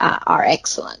decision are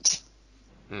excellent.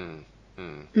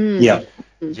 Yeah.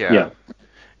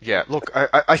 Yeah. Look,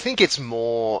 I think it's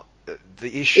more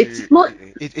the issue.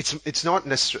 It's not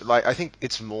necessarily like, I think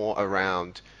it's more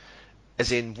around,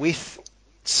 as in with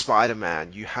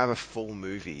Spider-Man, you have a full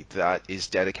movie that is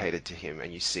dedicated to him,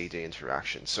 and you see the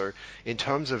interaction. So in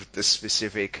terms of the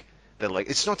specific,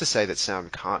 it's not to say that Sam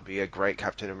can't be a great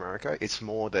Captain America. It's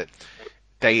more that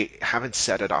they haven't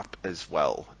set it up as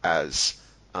well as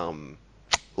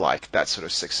like that sort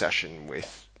of succession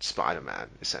with Spider-Man,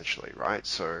 essentially, right?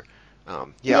 So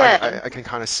I can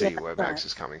kind of see where Max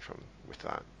is coming from with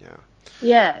that.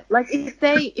 Yeah, like if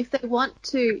they want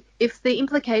to, if the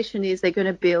implication is they're going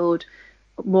to build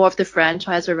more of the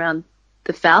franchise around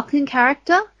the Falcon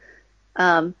character,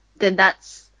 then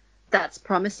that's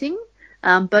promising.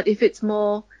 But if it's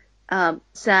more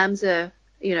Sam's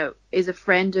is a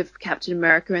friend of Captain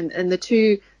America, and the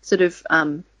two sort of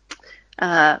minor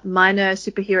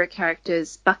superhero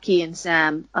characters, Bucky and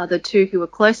Sam, are the two who are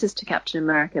closest to Captain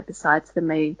America besides the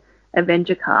main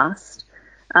Avenger cast.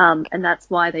 And that's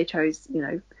why they chose,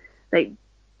 they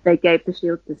gave the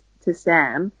shield to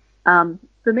Sam.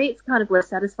 For me, it's kind of less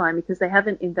satisfying because they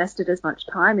haven't invested as much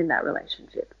time in that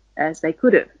relationship as they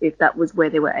could have if that was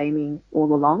where they were aiming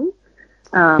all along.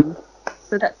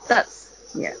 So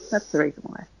that's the reason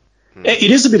why.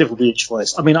 It is a bit of a weird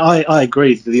choice. I mean, I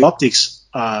agree that the optics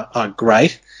are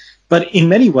great, but in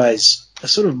many ways, a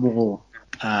sort of more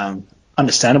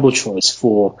understandable choice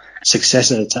for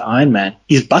successor to Iron Man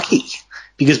is Bucky,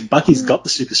 because Bucky's got the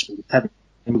super speed, having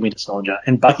the Winter Soldier,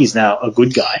 and Bucky's now a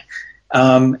good guy.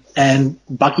 And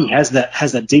Bucky has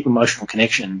that deep emotional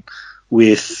connection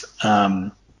with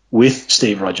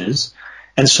Steve Rogers,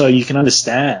 and so you can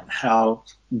understand how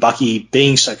Bucky,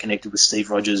 being so connected with Steve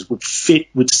Rogers, would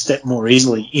step more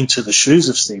easily into the shoes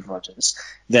of Steve Rogers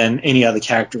than any other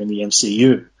character in the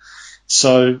MCU.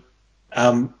 So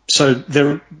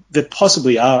there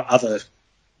possibly are other,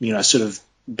 sort of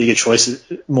bigger choices,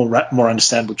 more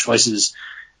understandable choices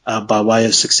by way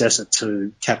of successor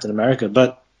to Captain America.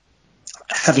 But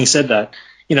having said that,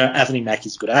 Anthony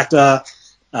Mackie's a good actor,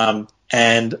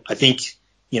 and I think,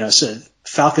 so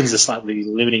Falcon's a slightly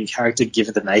limiting character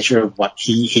given the nature of what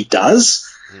he does.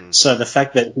 So the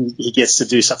fact that he gets to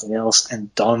do something else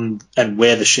and don and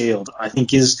wear the shield, I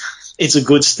think it's a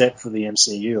good step for the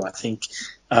MCU. I think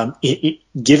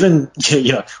given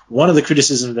one of the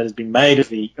criticisms that has been made of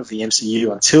the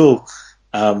MCU until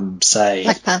say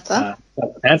Black Panther,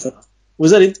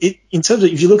 was that it in terms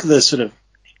of, if you look at the sort of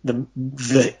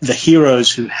the heroes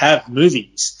who have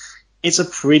movies, it's a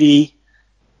pretty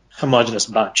homogenous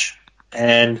bunch.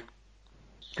 And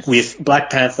with Black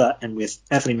Panther and with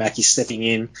Anthony Mackie stepping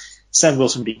in, Sam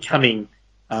Wilson becoming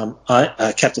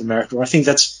Captain America, I think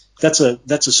that's a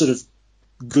sort of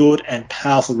good and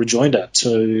powerful rejoinder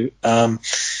to sort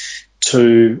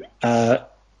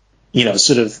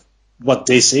of what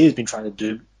DC has been trying to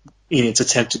do in its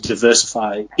attempt to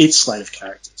diversify its slate of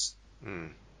characters.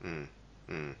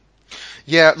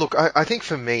 Yeah, look, I think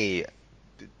for me,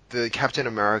 the Captain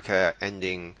America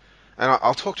ending, and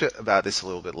I'll talk about this a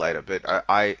little bit later, but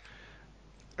I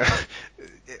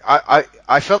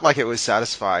felt like it was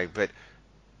satisfying, but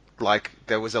like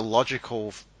there was a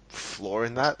logical flaw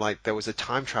in that. Like there was a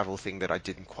time travel thing that I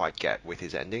didn't quite get with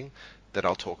his ending that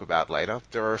I'll talk about later.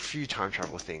 There are a few time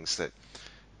travel things that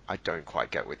I don't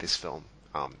quite get with this film.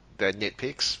 They're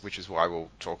nitpicks, which is why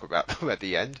we'll talk about them at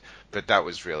the end, but that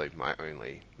was really my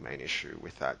only main issue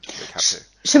with that.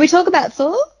 Should we talk about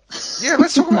Thor? Yeah,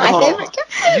 let's talk about my Thor. favorite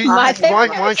character. Why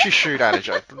don't you shoot,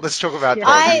 Anaja? Let's talk about Thor.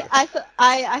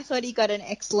 I thought he got an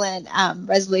excellent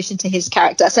resolution to his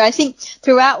character. So I think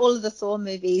throughout all of the Thor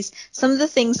movies, some of the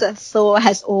things that Thor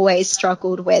has always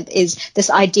struggled with is this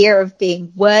idea of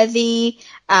being worthy,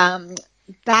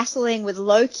 battling with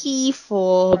Loki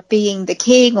for being the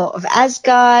king of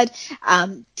Asgard,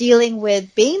 dealing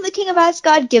with being the king of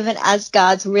Asgard, given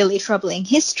Asgard's really troubling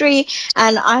history.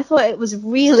 And I thought it was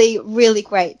really, really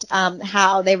great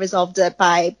how they resolved it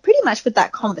by pretty much with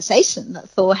that conversation that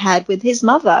Thor had with his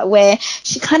mother, where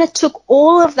she kind of took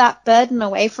all of that burden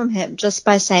away from him just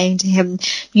by saying to him,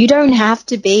 you don't have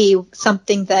to be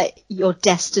something that you're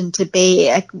destined to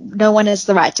be. No one has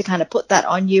the right to kind of put that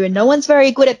on you, and no one's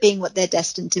very good at being what they're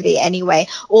destined to be anyway.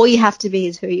 All you have to be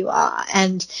is who you are.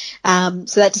 And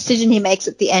so that decision he makes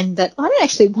at the end, that I don't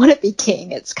actually want to be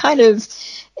king, it's kind of,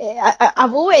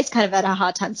 I've always kind of had a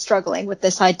hard time struggling with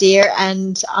this idea,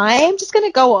 and I am just going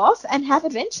to go off and have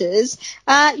adventures.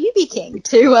 You be king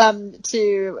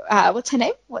to what's her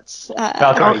name?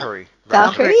 Valkyrie.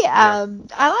 Valkyrie. I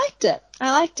liked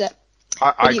it.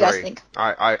 What do you guys think?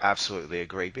 I absolutely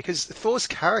agree, because Thor's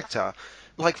character,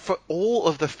 like, for all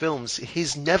of the films,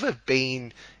 he's never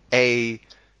been a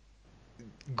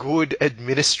good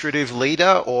administrative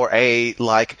leader or a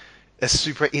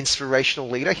super inspirational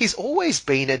leader. He's always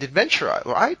been an adventurer,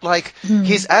 right? Like,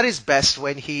 he's at his best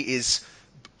when he is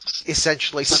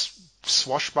essentially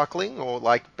swashbuckling, or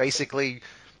like basically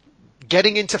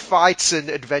getting into fights and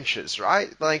adventures, right?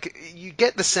 Like, you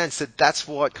get the sense that that's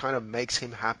what kind of makes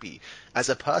him happy as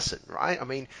a person, right? I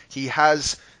mean,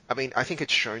 I think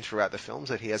it's shown throughout the films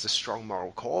that he has a strong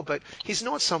moral core, but he's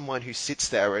not someone who sits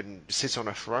there and sits on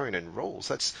a throne and rules.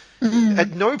 That's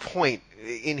at no point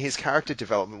in his character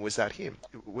development was that him.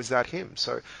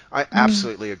 So I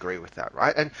absolutely agree with that,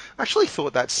 right? And I actually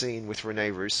thought that scene with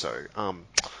Rene Russo,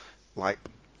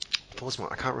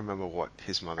 I can't remember what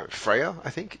his mother, Freya, I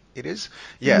think it is.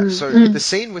 Yeah. So the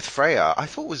scene with Freya, I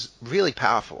thought was really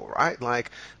powerful, right?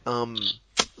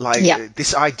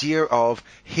 This idea of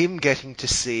him getting to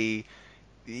see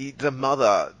the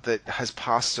mother that has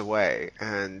passed away,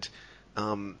 and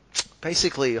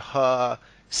basically her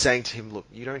saying to him, look,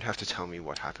 you don't have to tell me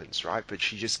what happens, right? But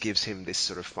she just gives him this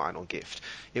sort of final gift.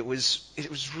 It was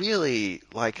really,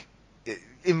 like,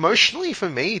 emotionally, for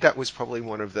me, that was probably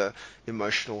one of the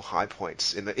emotional high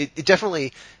points. It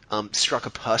definitely struck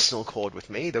a personal chord with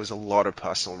me. There was a lot of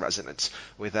personal resonance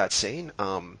with that scene.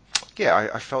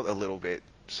 I felt a little bit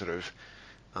sort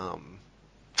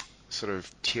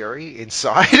of teary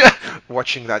inside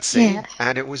watching that scene,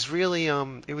 and it was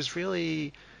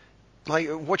really like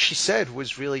what she said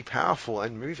was really powerful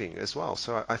and moving as well.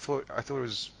 So I thought it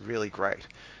was really great.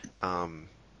 I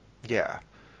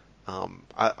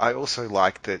also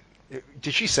liked that.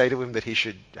 Did she say to him that he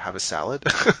should have a salad?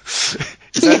 Is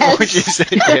that what she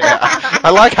said? Yeah.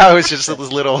 I like how it's just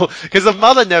this little, because the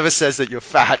mother never says that you're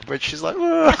fat, but she's like,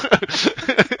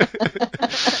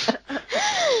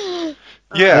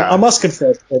 yeah. I must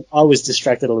confess that I was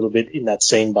distracted a little bit in that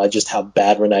scene by just how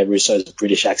bad Rene Russo's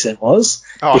British accent was,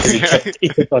 because he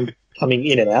kept on coming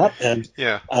in and out, and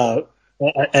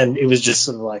and it was just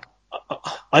sort of like,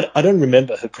 I don't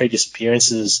remember her previous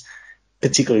appearances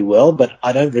particularly well, but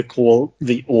I don't recall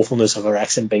the awfulness of her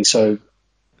accent being so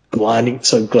blinding,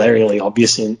 so glaringly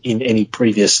obvious in any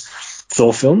previous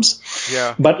Thor films.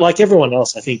 Yeah. But like everyone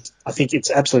else, I think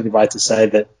it's absolutely right to say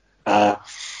that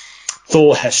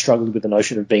Thor has struggled with the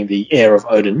notion of being the heir of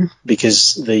Odin,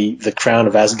 because the crown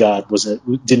of Asgard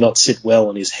did not sit well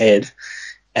on his head,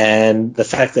 and the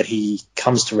fact that he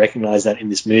comes to recognize that in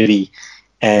this movie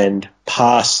and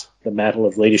pass the mantle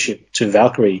of leadership to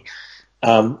Valkyrie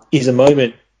is a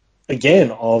moment, again,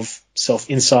 of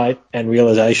self-insight and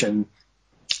realization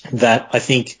that I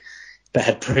think that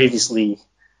had previously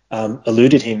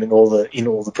eluded him in all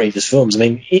the previous films. I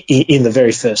mean, in the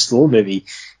very first Thor movie,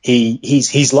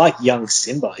 he's like young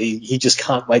Simba. He just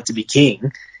can't wait to be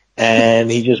king, and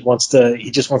he just wants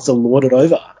to lord it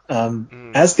over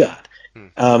Asgard.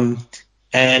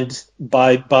 And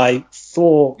by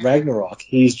Thor Ragnarok,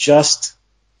 he's just,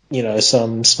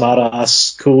 some smart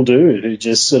ass cool dude who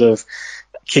just sort of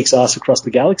kicks ass across the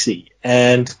galaxy.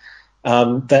 And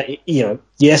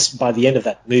yes, by the end of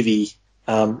that movie,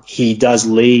 he does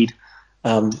lead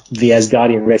the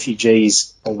Asgardian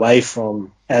refugees away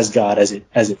from Asgard as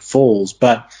it falls.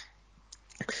 But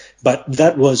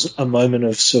that was a moment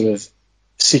of sort of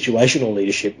situational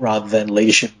leadership rather than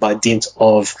leadership by dint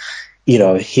of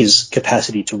his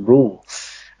capacity to rule.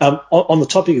 On the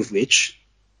topic of which,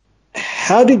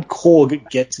 how did Korg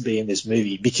get to be in this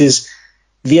movie? Because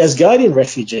the Asgardian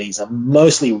refugees are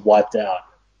mostly wiped out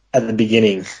at the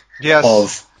beginning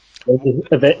of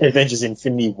Avengers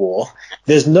Infinity War.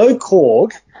 There's no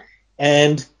Korg,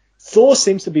 and Thor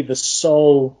seems to be the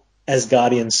sole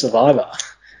Asgardian survivor.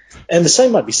 And the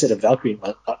same might be said of Valkyrie,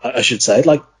 I should say.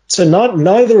 So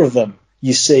neither of them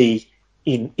you see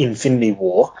in Infinity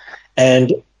War.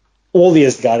 and all the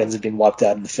Asgardians have been wiped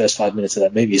out in the first 5 minutes of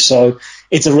that movie. So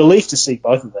it's a relief to see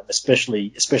both of them,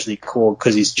 especially Korg,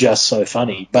 because he's just so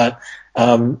funny. But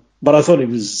I thought it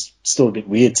was still a bit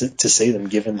weird to see them,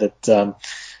 given that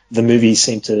the movie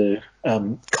seemed to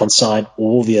consign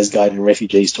all the Asgardian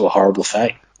refugees to a horrible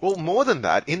fate. Well, more than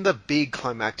that, in the big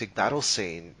climactic battle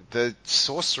scene, the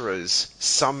sorcerers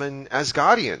summon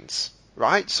Asgardians,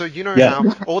 right? So you know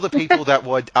how all the people that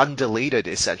were undeleted,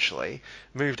 essentially,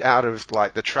 moved out of,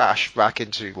 like, the trash back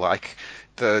into, like,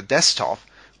 the desktop,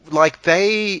 like,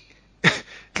 they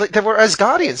were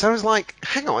Asgardians. I was like,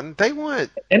 hang on, they weren't,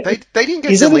 they didn't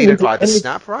get deleted by the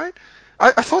snap, right?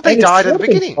 I thought they died at the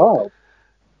beginning.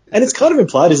 And it's kind of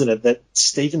implied, isn't it, that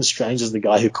Stephen Strange is the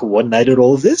guy who coordinated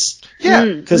all of this? Yeah.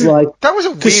 Because, like... That was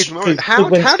a weird moment. How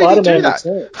did he do that?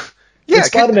 When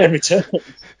Spider-Man returned,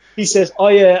 he says, oh,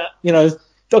 yeah, you know,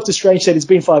 Doctor Strange said it's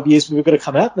been 5 years, we've got to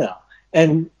come out now.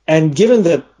 And given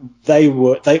that they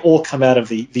all come out of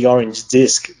the orange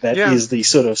disc that is the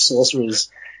sort of sorcerer's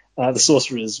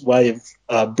way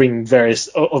of bringing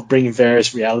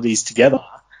various realities together,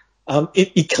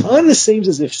 it kind of seems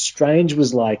as if Strange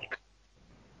was like,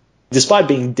 despite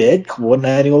being dead,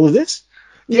 coordinating all of this.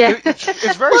 Yeah.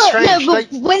 It's very strange. No,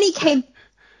 but when he came...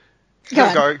 Go,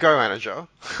 Anna Jo.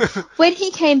 When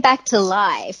he came back to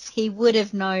life, he would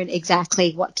have known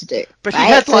exactly what to do. But right?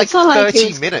 he had, So like, it's not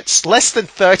 30 minutes. Less than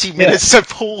 30 minutes to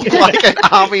pull, like, an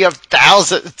army of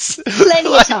thousands.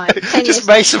 Plenty of time. Just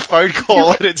makes a phone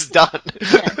call and it's done.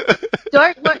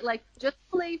 Don't worry, like, just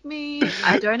believe me.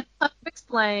 I don't have to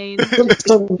explain.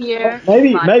 So Here,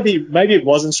 maybe it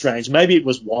wasn't Strange. Maybe it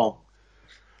was Wong.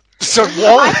 So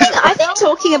Wong... I think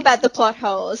talking about the plot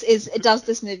holes does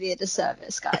this movie a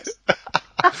disservice, guys.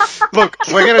 Look,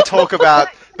 we're going to talk about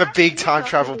the big time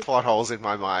travel plot holes in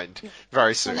my mind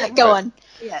very soon. Go on.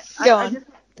 Yeah, Go on.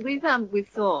 With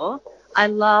Thor, I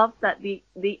love that the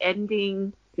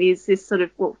ending is this sort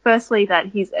of, well, firstly that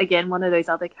he's again one of those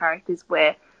other characters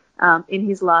where in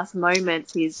his last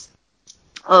moments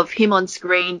of him on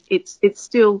screen, it's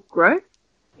still growth.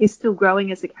 He's still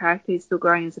growing as a character. He's still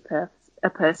growing as a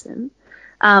person.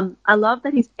 I love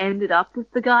that he's ended up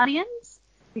with the Guardians,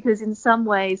 because in some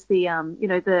ways the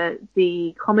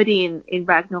comedy in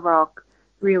Ragnarok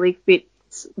really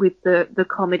fits with the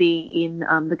comedy in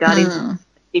the Guardians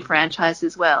franchise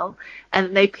as well,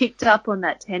 and they picked up on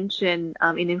that tension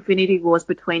in Infinity Wars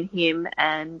between him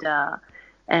and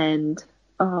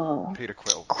Peter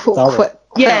Quill.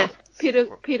 Yeah, Peter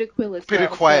Quill as Peter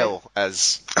well. Quail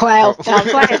as... Quail.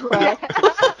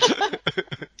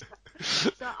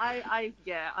 So I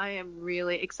am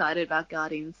really excited about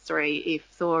Guardians 3 if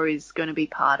Thor is going to be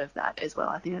part of that as well.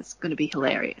 I think it's going to be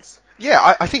hilarious.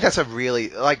 Yeah, I think that's a really,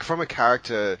 like, from a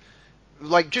character,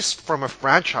 like, just from a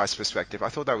franchise perspective, I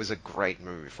thought that was a great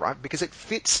move, right? Because it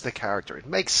fits the character. It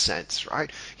makes sense, right?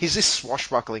 He's this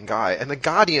swashbuckling guy, and the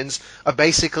Guardians are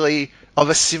basically of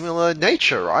a similar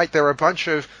nature, right? They're a bunch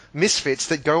of misfits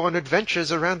that go on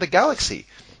adventures around the galaxy.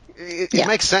 It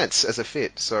makes sense as a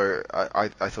fit, so I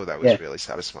thought that was really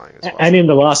satisfying as well. And in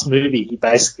the last movie, he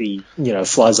basically,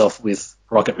 flies off with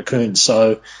Rocket Raccoon,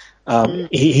 so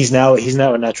he's now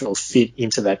a natural fit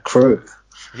into that crew.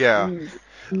 Yeah.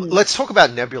 Let's talk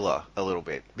about Nebula a little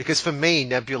bit, because for me,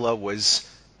 Nebula was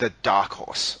the dark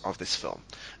horse of this film.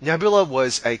 Nebula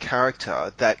was a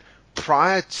character that,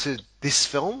 prior to this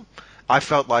film, I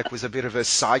felt like was a bit of a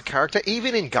side character.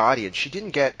 Even in Guardians, she didn't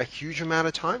get a huge amount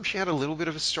of time. She had a little bit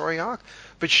of a story arc,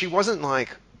 but she wasn't like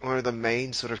one of the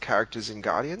main sort of characters in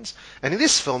Guardians. And in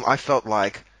this film, I felt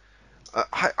like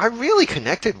I really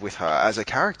connected with her as a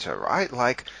character, right?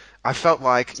 Like, I felt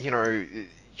like,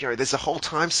 there's a whole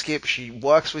time skip. She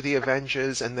works with the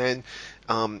Avengers, and then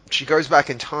she goes back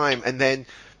in time, and then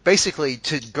basically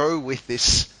to go with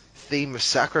this theme of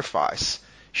sacrifice,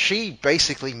 she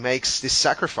basically makes this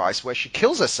sacrifice where she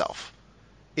kills herself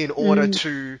in order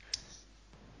to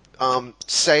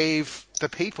save the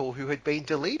people who had been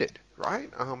deleted, right?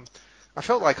 I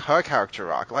felt like her character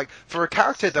arc, like, for a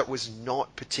character that was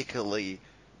not particularly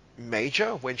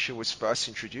major when she was first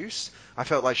introduced, I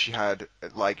felt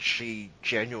like she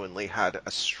genuinely had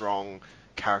a strong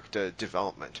character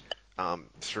development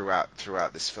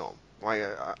throughout this film.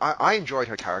 I enjoyed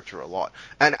her character a lot,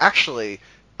 and actually,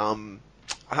 I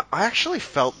actually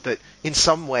felt that in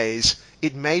some ways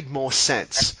it made more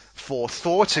sense for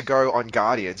Thor to go on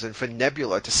Guardians and for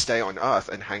Nebula to stay on Earth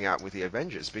and hang out with the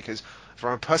Avengers, because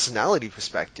from a personality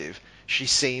perspective, she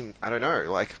seemed, I don't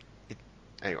know, like,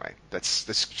 anyway, that's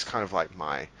just kind of like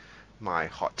my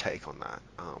hot take on that.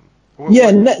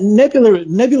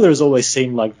 Nebula has always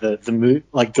seemed like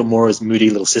like Gamora's moody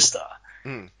little sister,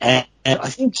 and I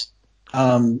think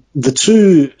the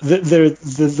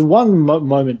one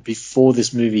moment before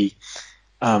this movie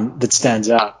that stands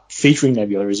out featuring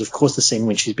Nebula is, of course, the scene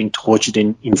when she's being tortured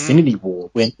in Infinity War,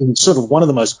 when in sort of one of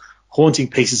the most haunting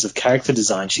pieces of character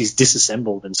design, she's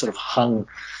disassembled and sort of hung,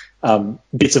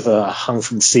 bits of her hung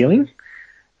from the ceiling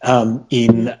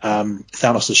in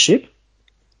Thanos' ship.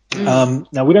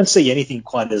 Now, we don't see anything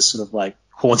quite as sort of like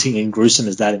haunting and gruesome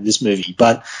as that in this movie,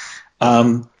 but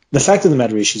the fact of the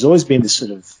matter is she's always been this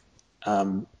sort of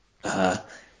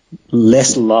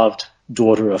less loved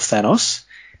daughter of Thanos,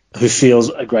 who feels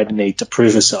a greater need to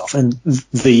prove herself. And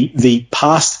the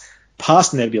past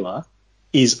Nebula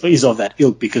is of that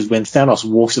ilk, because when Thanos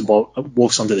walks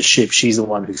onto the ship, she's the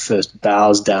one who first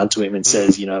bows down to him and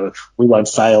says, you know, we won't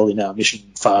fail in our mission,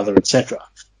 Father, etc.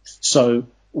 So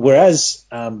whereas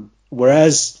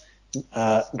Gamora's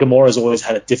always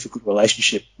had a difficult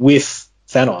relationship with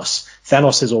Thanos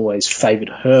has always favored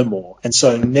her more. And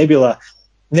so Nebula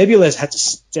has had to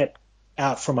step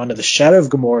out from under the shadow of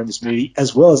Gamora in this movie,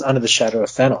 as well as under the shadow of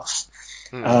Thanos.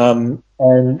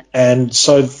 And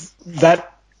so that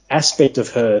aspect of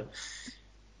her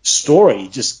story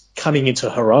just coming into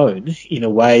her own in a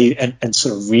way, and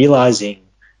sort of realizing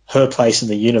her place in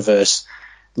the universe,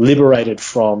 liberated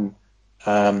from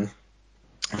the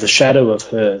shadow of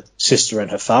her sister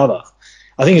and her father,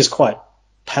 I think is quite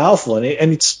powerful. And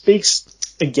it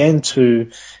speaks again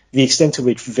to the extent to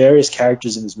which various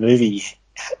characters in this movie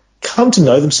come to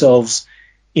know themselves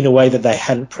in a way that they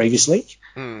hadn't previously.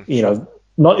 You know,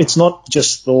 it's not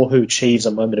just Thor who achieves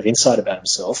a moment of insight about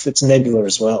himself, it's Nebula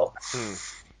as well.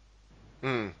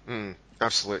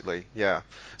 Absolutely, yeah.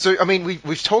 So, I mean,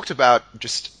 we've talked about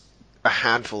just a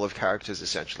handful of characters,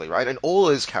 essentially, right? And all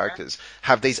those characters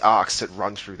have these arcs that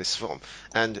run through this film.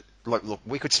 And, look,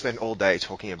 we could spend all day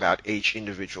talking about each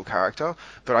individual character,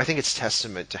 but I think it's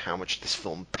testament to how much this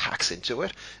film packs into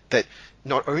it, that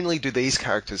not only do these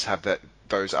characters have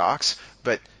those arcs,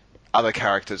 but other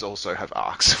characters also have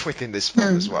arcs within this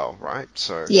film as well, right?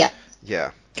 So, yeah.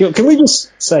 Can we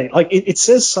just say, like, it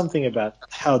says something about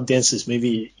how dense this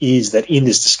movie is that in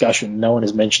this discussion, no one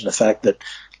has mentioned the fact that,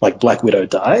 like, Black Widow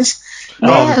dies.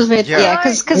 Because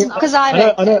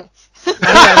I know.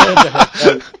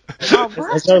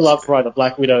 There's no love for either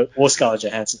Black Widow or Scarlett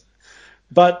Johansson.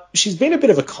 But she's been a bit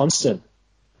of a constant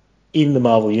in the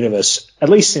Marvel Universe, at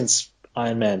least since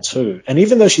Iron Man 2. And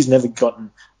even though she's never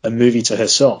gotten a movie to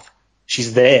herself,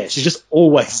 she's there. She's just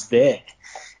always there.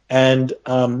 And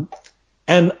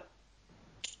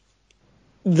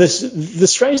the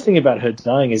strange thing about her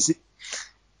dying is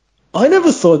I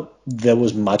never thought there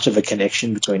was much of a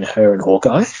connection between her and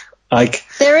Hawkeye. Like,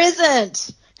 there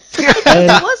isn't.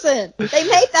 There wasn't. They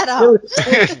made that up.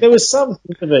 There was some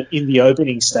hint of it in the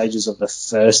opening stages of the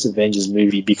first Avengers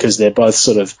movie, because they're both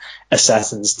sort of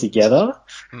assassins together.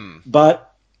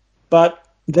 But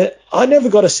I never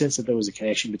got a sense that there was a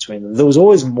connection between them. There was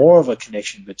always more of a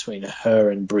connection between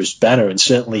her and Bruce Banner, and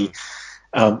certainly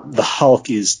the Hulk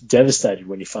is devastated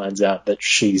when he finds out that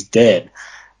she's dead.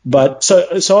 But so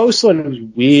I always thought it was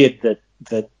weird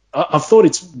that I thought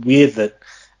it's weird that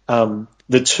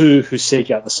the two who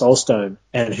seek out the Soul Stone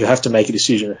and who have to make a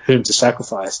decision of whom to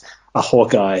sacrifice are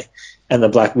Hawkeye and the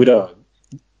Black Widow,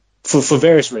 for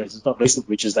various reasons, not least of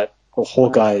which is that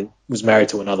Hawkeye was married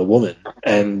to another woman,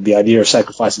 and the idea of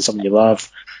sacrificing someone you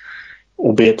love,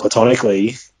 albeit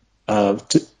platonically,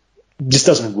 just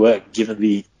doesn't work given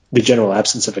the general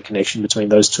absence of a connection between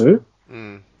those two.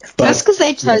 But that's because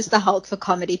they chose the Hulk for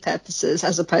comedy purposes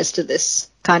as opposed to this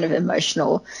kind of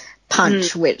emotional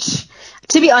punch, which,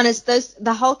 to be honest,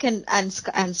 the Hulk and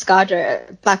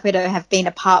ScarJo, Black Widow, have been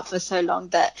apart for so long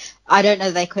that I don't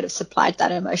know they could have supplied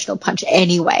that emotional punch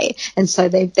anyway, and so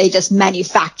they just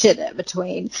manufactured it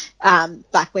between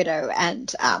Black Widow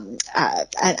and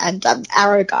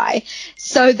Arrow Guy,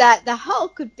 so that the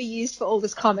Hulk could be used for all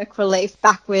this comic relief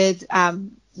back with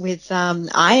Iron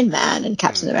Man and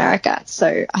Captain America.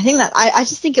 So I think that I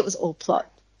just think it was all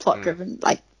plot driven,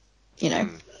 like, you know.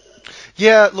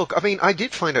 Yeah, look, I mean, I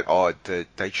did find it odd that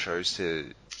they chose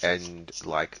to end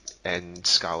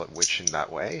Scarlet Witch in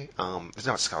that way.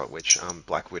 Not Scarlet Witch,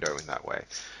 Black Widow in that way.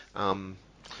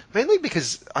 Mainly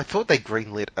because I thought they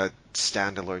greenlit a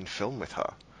standalone film with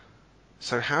her.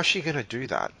 So how's she going to do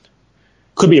that?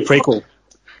 Could be a prequel.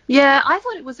 Yeah, I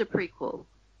thought it was a prequel.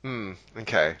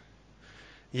 Okay.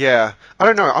 Yeah, I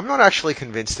don't know. I'm not actually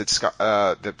convinced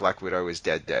that Black Widow is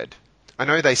dead. I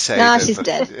know they say that, she's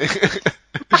dead.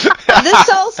 The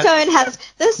Soul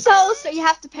Stone you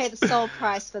have to pay the soul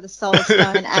price for the Soul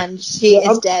Stone, and she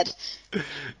is dead.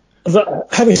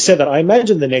 Having said that, I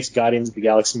imagine the next Guardians of the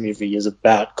Galaxy movie is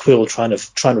about Quill trying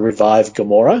to revive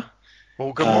Gamora.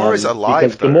 Well, Gamora's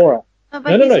alive, though. But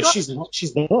No, no, he's no. got- She's not.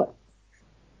 She's not.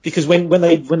 Because when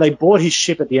they board his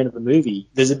ship at the end of the movie,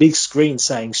 there's a big screen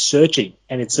saying "searching,"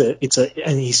 and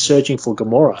and he's searching for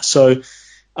Gamora. So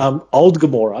old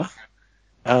Gamora,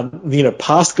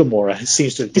 past Gamora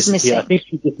seems to have Is disappeared. I missing. think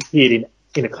she disappeared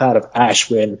in a cloud of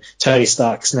ash when Tony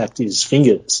Stark snapped his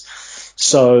fingers.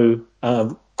 So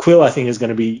Quill, I think, is going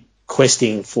to be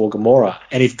questing for Gamora,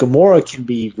 and if Gamora can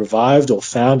be revived or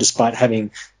found despite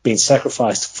having been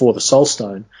sacrificed for the Soul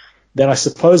Stone, then I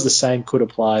suppose the same could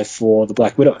apply for the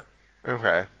Black Widow.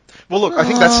 Okay. Well, look, I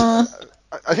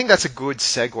think that's a good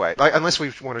segue. Like, unless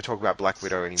we want to talk about Black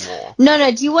Widow anymore.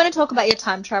 No. Do you want to talk about your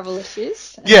time travel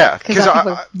issues? Yeah, because I think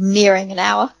we're nearing an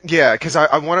hour. Yeah, because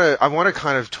I want to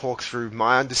kind of talk through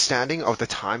my understanding of the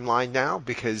timeline now,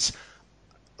 because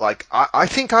like I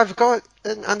think I've got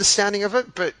an understanding of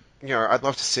it, but I'd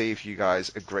love to see if you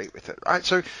guys agree with it. Right?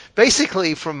 So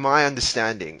basically, from my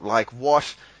understanding, like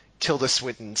what Tilda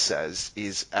Swinton says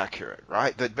is accurate,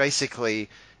 right? That basically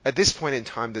at this point in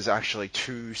time, there's actually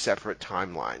two separate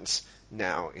timelines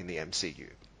now in the MCU.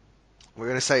 We're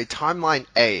going to say timeline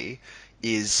A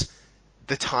is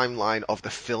the timeline of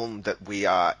the film that we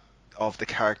are, of the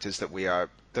characters that we are,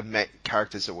 the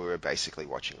characters that we were basically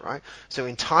watching, right? So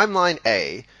in timeline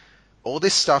A, all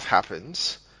this stuff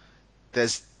happens.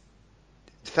 There's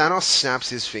Thanos snaps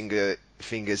his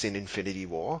fingers in Infinity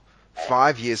War.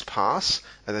 5 years pass,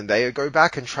 and then they go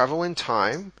back and travel in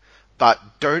time, but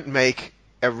don't make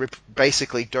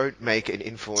don't make an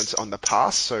influence on the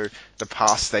past. So the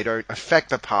past, they don't affect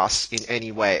the past in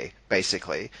any way,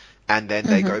 basically. And then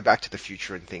they go back to the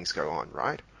future and things go on,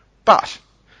 right? But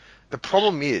the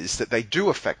problem is that they do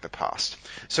affect the past.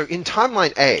 So in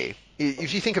timeline A,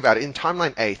 if you think about it, in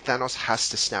timeline A, Thanos has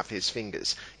to snap his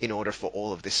fingers in order for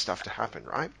all of this stuff to happen,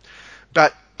 right?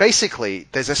 But basically,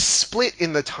 there's a split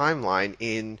in the timeline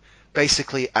in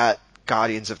basically at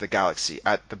Guardians of the Galaxy,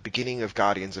 at the beginning of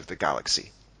Guardians of the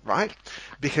Galaxy, right?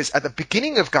 Because at the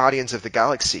beginning of Guardians of the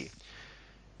Galaxy,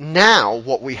 now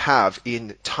what we have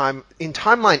in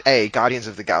timeline A, Guardians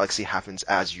of the Galaxy happens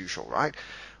as usual, right?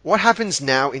 What happens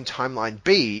now in timeline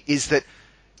B is that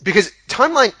because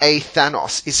timeline A,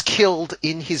 Thanos is killed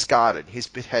in his garden, he's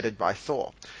beheaded by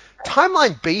Thor.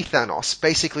 Timeline B, Thanos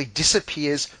basically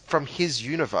disappears from his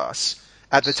universe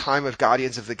at the time of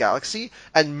Guardians of the Galaxy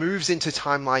and moves into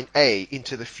timeline A,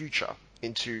 into the future,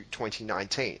 into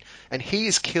 2019. And he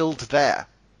is killed there,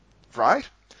 right?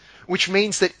 Which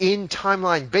means that in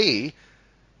timeline B,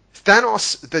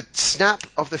 Thanos, the snap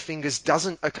of the fingers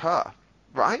doesn't occur,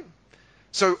 right?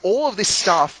 So all of this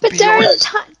stuff But beyond...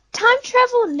 Darren, time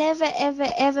travel never, ever,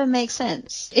 ever makes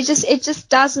sense. It just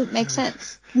doesn't make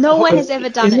sense. No one has ever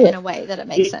done it in a way that it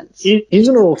makes sense.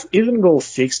 Isn't it all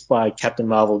fixed by Captain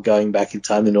Marvel going back in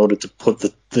time in order to put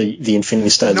the Infinity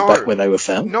Stones back where they were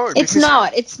found? No, it's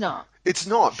not. It's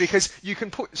not, because you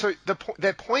can put... So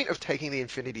their point of taking the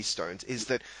Infinity Stones is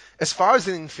that as far as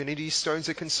the Infinity Stones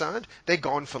are concerned, they're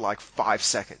gone for like 5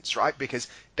 seconds, right? Because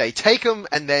they take them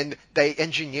and then they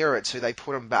engineer it so they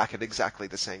put them back at exactly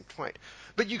the same point.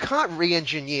 But you can't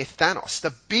re-engineer Thanos.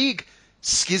 The big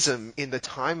schism in the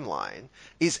timeline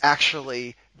is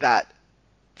actually that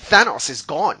Thanos is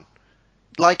gone.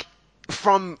 Like,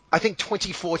 from, I think,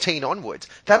 2014 onwards,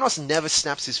 Thanos never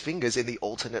snaps his fingers in the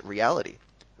alternate reality,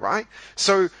 right?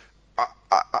 So,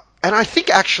 and I think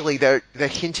actually they're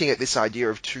hinting at this idea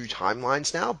of two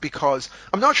timelines now, because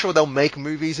I'm not sure they'll make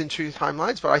movies in two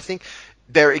timelines, but I think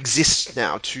there exists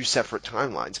now two separate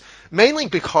timelines. Mainly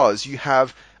because you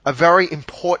have a very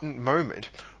important moment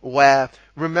where,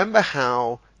 remember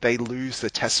how they lose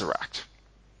the Tesseract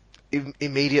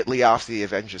immediately after the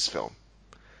Avengers film,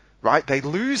 right? They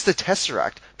lose the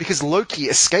Tesseract because Loki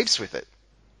escapes with it,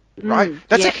 right?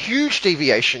 That's a huge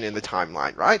deviation in the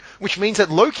timeline, right? Which means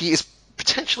that Loki is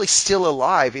potentially still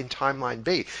alive in timeline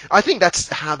B. I think that's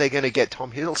how they're going to get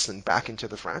Tom Hiddleston back into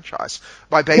the franchise,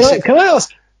 by basically... Can I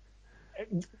ask,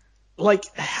 like,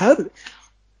 how...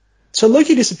 So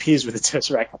Loki disappears with the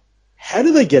Tesseract. How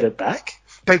do they get it back?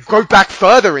 They go back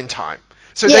further in time.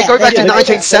 So they go back to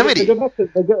 1970.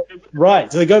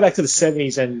 Right. So they go back to the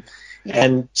 70s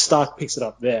and Stark picks it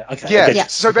up there. Okay. Yeah.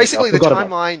 So basically the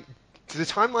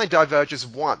timeline diverges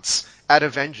once at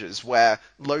Avengers where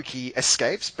Loki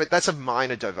escapes, but that's a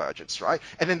minor divergence, right?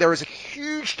 And then there is a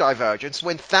huge divergence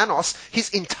when Thanos,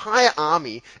 his entire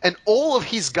army, and all of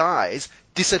his guys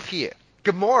disappear.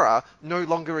 Gamora no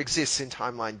longer exists in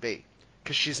timeline B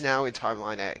because she's now in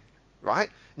timeline A, right?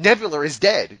 Nebula is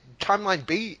dead. Timeline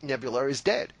B Nebula is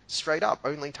dead. Straight up.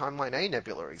 Only timeline A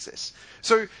Nebula exists.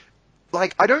 So,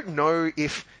 like, I don't know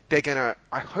if they're gonna...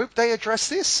 I hope they address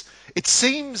this. It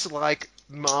seems like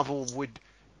Marvel would...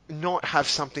 not have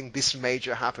something this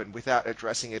major happen without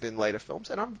addressing it in later films,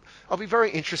 and I'll be very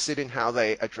interested in how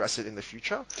they address it in the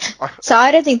future. So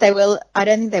I don't think they will. I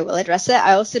don't think they will address it.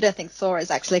 I also don't think Thor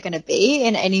is actually going to be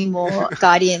in any more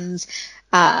Guardians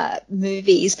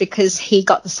movies because he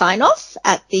got the sign off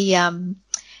at the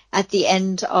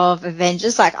end of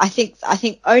Avengers. Like I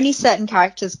think only certain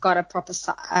characters got a proper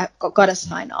got a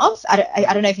sign off.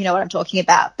 I don't know if you know what I'm talking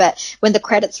about, but when the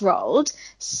credits rolled,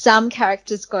 some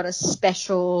characters got a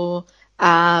special.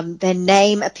 Their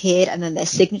name appeared and then their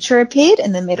signature appeared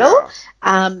in the middle,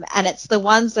 and it's the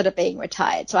ones that are being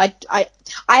retired. So I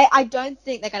don't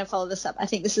think they're going to follow this up. I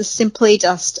think this is simply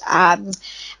just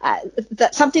that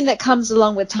something that comes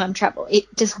along with time travel. It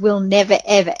just will never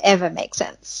ever ever make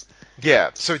sense.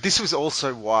 Yeah, so this was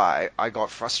also why I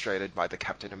got frustrated by the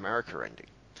Captain America ending.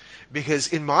 Because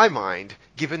in my mind,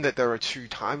 given that there are two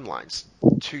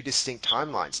distinct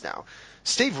timelines now,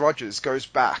 Steve Rogers goes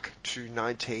back to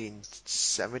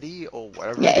 1970 or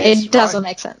whatever it is. It doesn't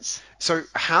make sense. So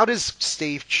how does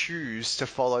Steve choose to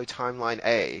follow timeline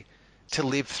A to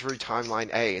live through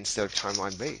timeline A instead of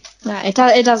timeline B? No,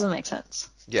 it doesn't make sense.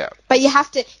 Yeah. But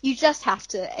you just have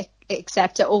to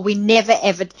accept it, or we never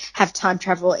ever have time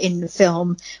travel in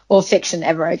film or fiction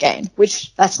ever again,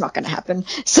 which that's not going to happen.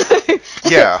 So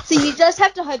yeah. So you just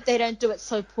have to hope they don't do it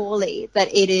so poorly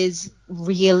that it is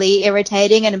really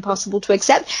irritating and impossible to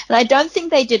accept. And I don't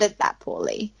think they did it that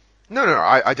poorly. No,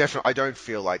 I definitely don't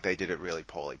feel like they did it really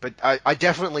poorly, but I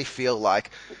definitely feel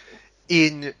like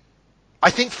I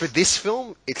think for this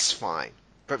film it's fine,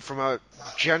 but from a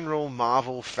general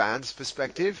Marvel fan's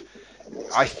perspective,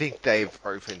 I think they've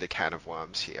opened a can of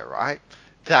worms here, right?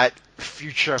 That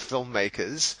future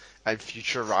filmmakers and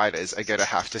future writers are going to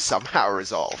have to somehow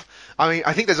resolve. I mean,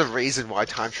 I think there's a reason why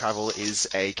time travel is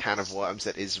a can of worms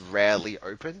that is rarely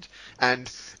opened. And,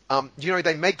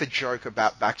 they make the joke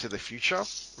about Back to the Future,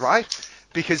 right?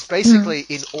 Because basically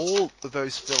in all of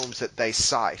those films that they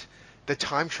cite, the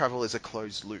time travel is a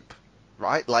closed loop,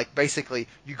 right? Like, basically,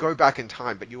 you go back in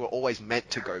time, but you were always meant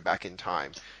to go back in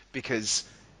time because...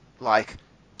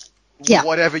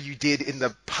 whatever you did in the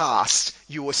past,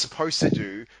 you were supposed to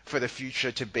do for the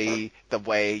future to be the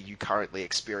way you currently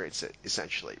experience it,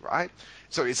 essentially, right?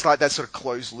 So it's like that sort of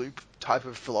closed loop type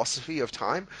of philosophy of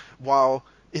time, while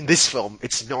in this film,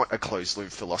 it's not a closed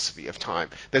loop philosophy of time.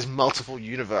 There's multiple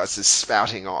universes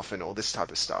spouting off and all this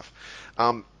type of stuff.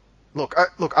 Look,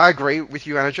 I agree with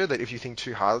you, Anaja, that if you think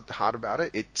too hard about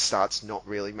it, it starts not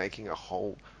really making a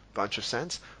whole bunch of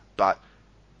sense, but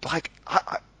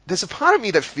there's a part of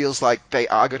me that feels like they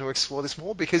are going to explore this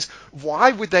more, because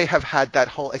why would they have had that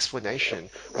whole explanation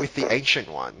with the Ancient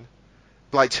One,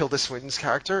 like Tilda Swinton's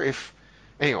character, if...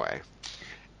 Anyway,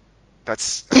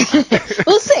 that's...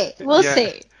 We'll see. We'll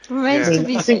see. Remains to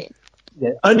be seen.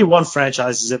 Only one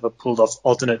franchise has ever pulled off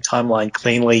alternate timeline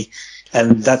cleanly,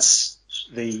 and that's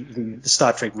the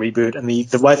Star Trek reboot. And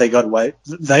the way they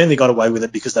only got away with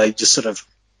it because they just sort of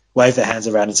waved their hands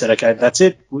around and said, okay, that's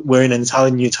it. We're in an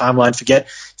entirely new timeline. Forget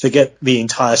the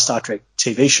entire Star Trek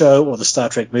TV show or the Star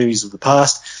Trek movies of the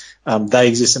past. They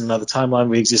exist in another timeline.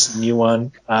 We exist in a new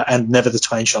one, and never the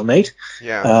twain shall meet.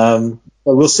 Yeah.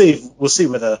 But we'll see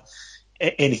whether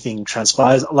anything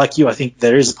transpires. Like you, I think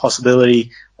there is a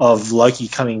possibility of Loki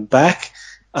coming back.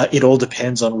 It all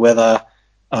depends on whether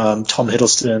Tom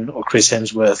Hiddleston or Chris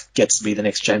Hemsworth gets to be the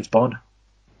next James Bond.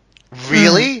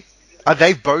 Really? Are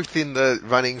they both in the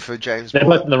running for James Bond? They're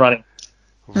both in the running.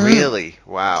 Really?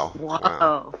 Wow.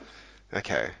 Wow.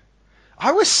 Okay.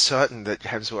 I was certain that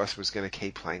Hemsworth was going to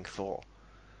keep playing Thor,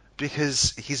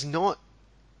 because he's not...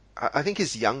 I think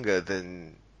he's younger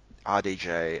than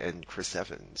RDJ and Chris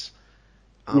Evans.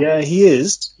 Yeah, he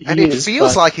is. It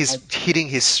feels like he's hitting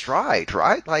his stride,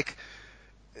 right? But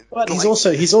he's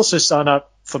also signed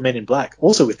up for Men in Black,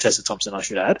 also with Tessa Thompson, I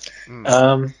should add.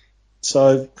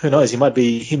 So who knows? He might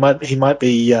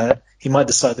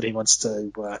decide that he wants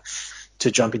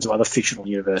to jump into other fictional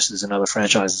universes and other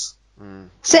franchises.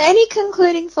 So, any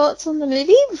concluding thoughts on the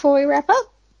movie before we wrap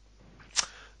up?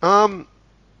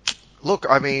 Look,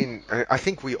 I mean, I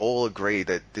think we all agree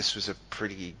that this was a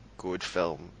pretty good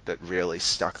film that really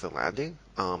stuck the landing.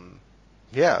 I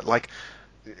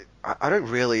don't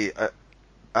really...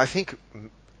 I think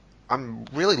I'm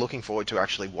really looking forward to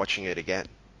actually watching it again.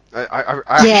 I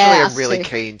actually am really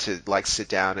keen to sit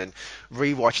down and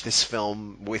rewatch this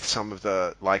film with some of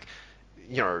the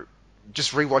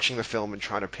just rewatching the film and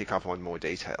trying to pick up on more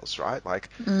details, right?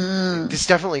 This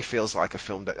definitely feels like a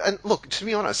film that... And look, to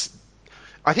be honest,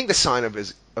 I think the sign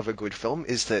of a good film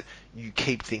is that you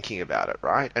keep thinking about it,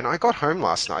 right? And I got home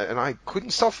last night and I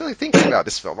couldn't stop really thinking about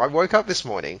this film. I woke up this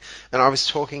morning and I was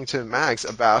talking to Mags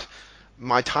about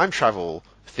my time travel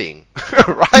thing,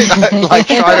 right? Like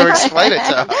trying to explain it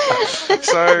to her.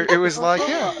 So it was like,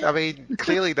 yeah, I mean,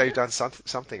 clearly they've done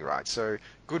something right. So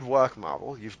good work,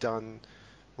 Marvel. You've done,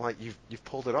 like, you've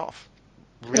pulled it off.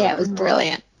 Really Yeah, it was good work.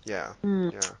 brilliant. Yeah,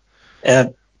 Mm. yeah.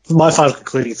 My final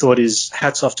concluding thought is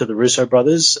hats off to the Russo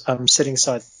brothers. Setting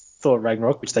aside Thor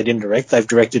Ragnarok, which they didn't direct, they've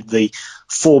directed the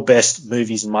 4 best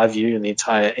movies, in my view, in the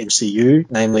entire MCU,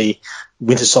 namely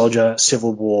Winter Soldier,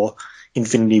 Civil War,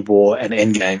 Infinity War, and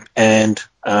Endgame. And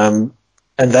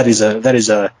that's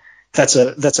a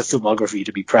filmography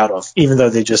to be proud of. Even though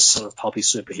they're just sort of pulpy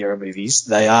superhero movies,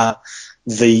 they are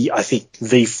I think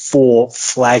the 4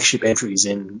 flagship entries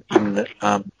in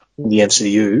the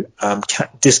MCU,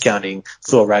 discounting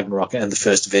Thor Ragnarok and the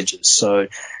first Avengers. So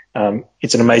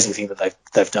it's an amazing thing that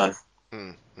they've done.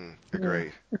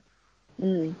 Agreed.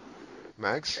 Mm.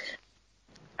 Mags?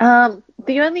 The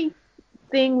only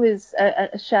thing was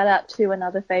a shout out to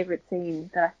another favourite scene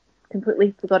that I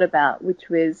completely forgot about, which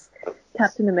was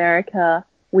Captain America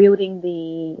wielding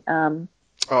the hammer.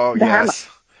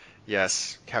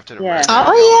 Yes, Captain Yeah. America.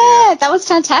 Oh yeah, that was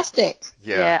fantastic.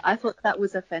 Yeah. I thought that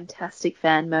was a fantastic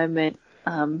fan moment,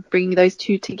 bringing those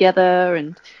two together,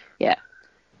 and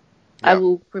I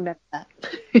will remember that.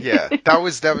 Yeah, that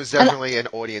was definitely an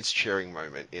audience cheering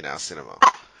moment in our cinema.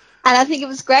 And I think it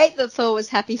was great that Thor was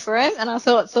happy for him, and I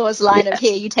thought Thor's line of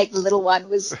 "Here, you take the little one"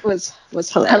 was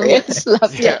hilarious.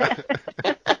 Loved it.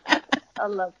 I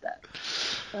love that.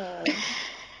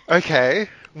 Okay,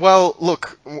 well,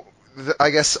 look, I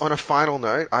guess on a final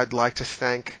note, I'd like to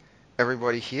thank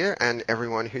everybody here and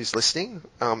everyone who's listening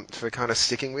for kind of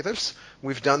sticking with us.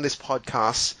 We've done this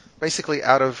podcast basically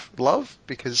out of love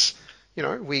because, you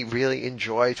know, we really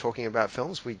enjoy talking about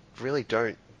films. We really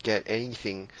don't get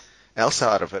anything else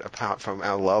out of it apart from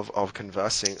our love of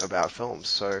conversing about films.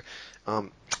 So,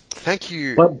 thank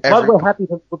you. But we're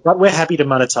happy to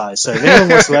monetize. So if anyone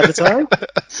wants to advertise,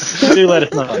 do let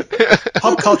us know.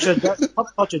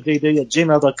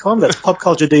 popculturedd@gmail.com. That's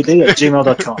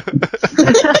popculturedd@gmail.com.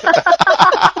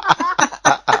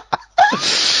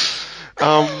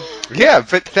 Yeah,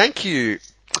 but thank you,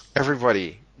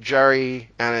 everybody. Jerry,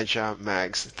 Anaja,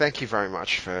 Mags, thank you very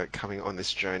much for coming on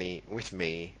this journey with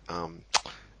me.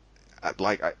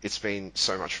 It's been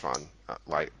so much fun.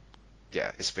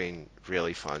 It's been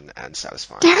really fun and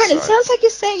satisfying. Darren, So. it sounds like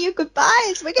you're saying your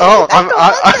goodbyes. We're going to be back on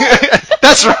Monday.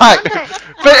 That's right.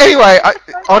 But anyway,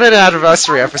 on an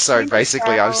anniversary episode,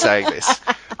 basically, I'm saying this.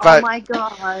 But, oh my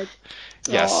god.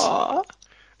 Yes. Aww.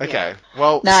 Okay.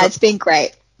 Well. No, it's been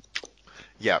great.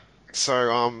 Yeah.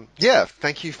 So,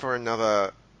 thank you for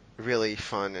another really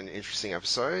fun and interesting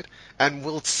episode. And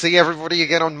we'll see everybody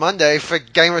again on Monday for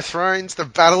Game of Thrones, The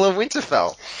Battle of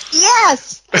Winterfell.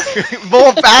 Yes!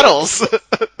 More battles!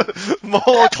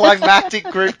 More climactic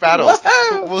group battles.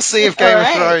 Whoa. We'll see if Game of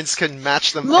Thrones can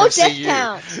match the More MCU. death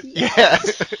count. Yeah.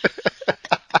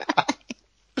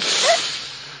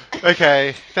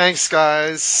 Okay. Thanks,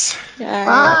 guys.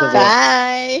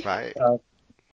 Bye. Bye. Bye.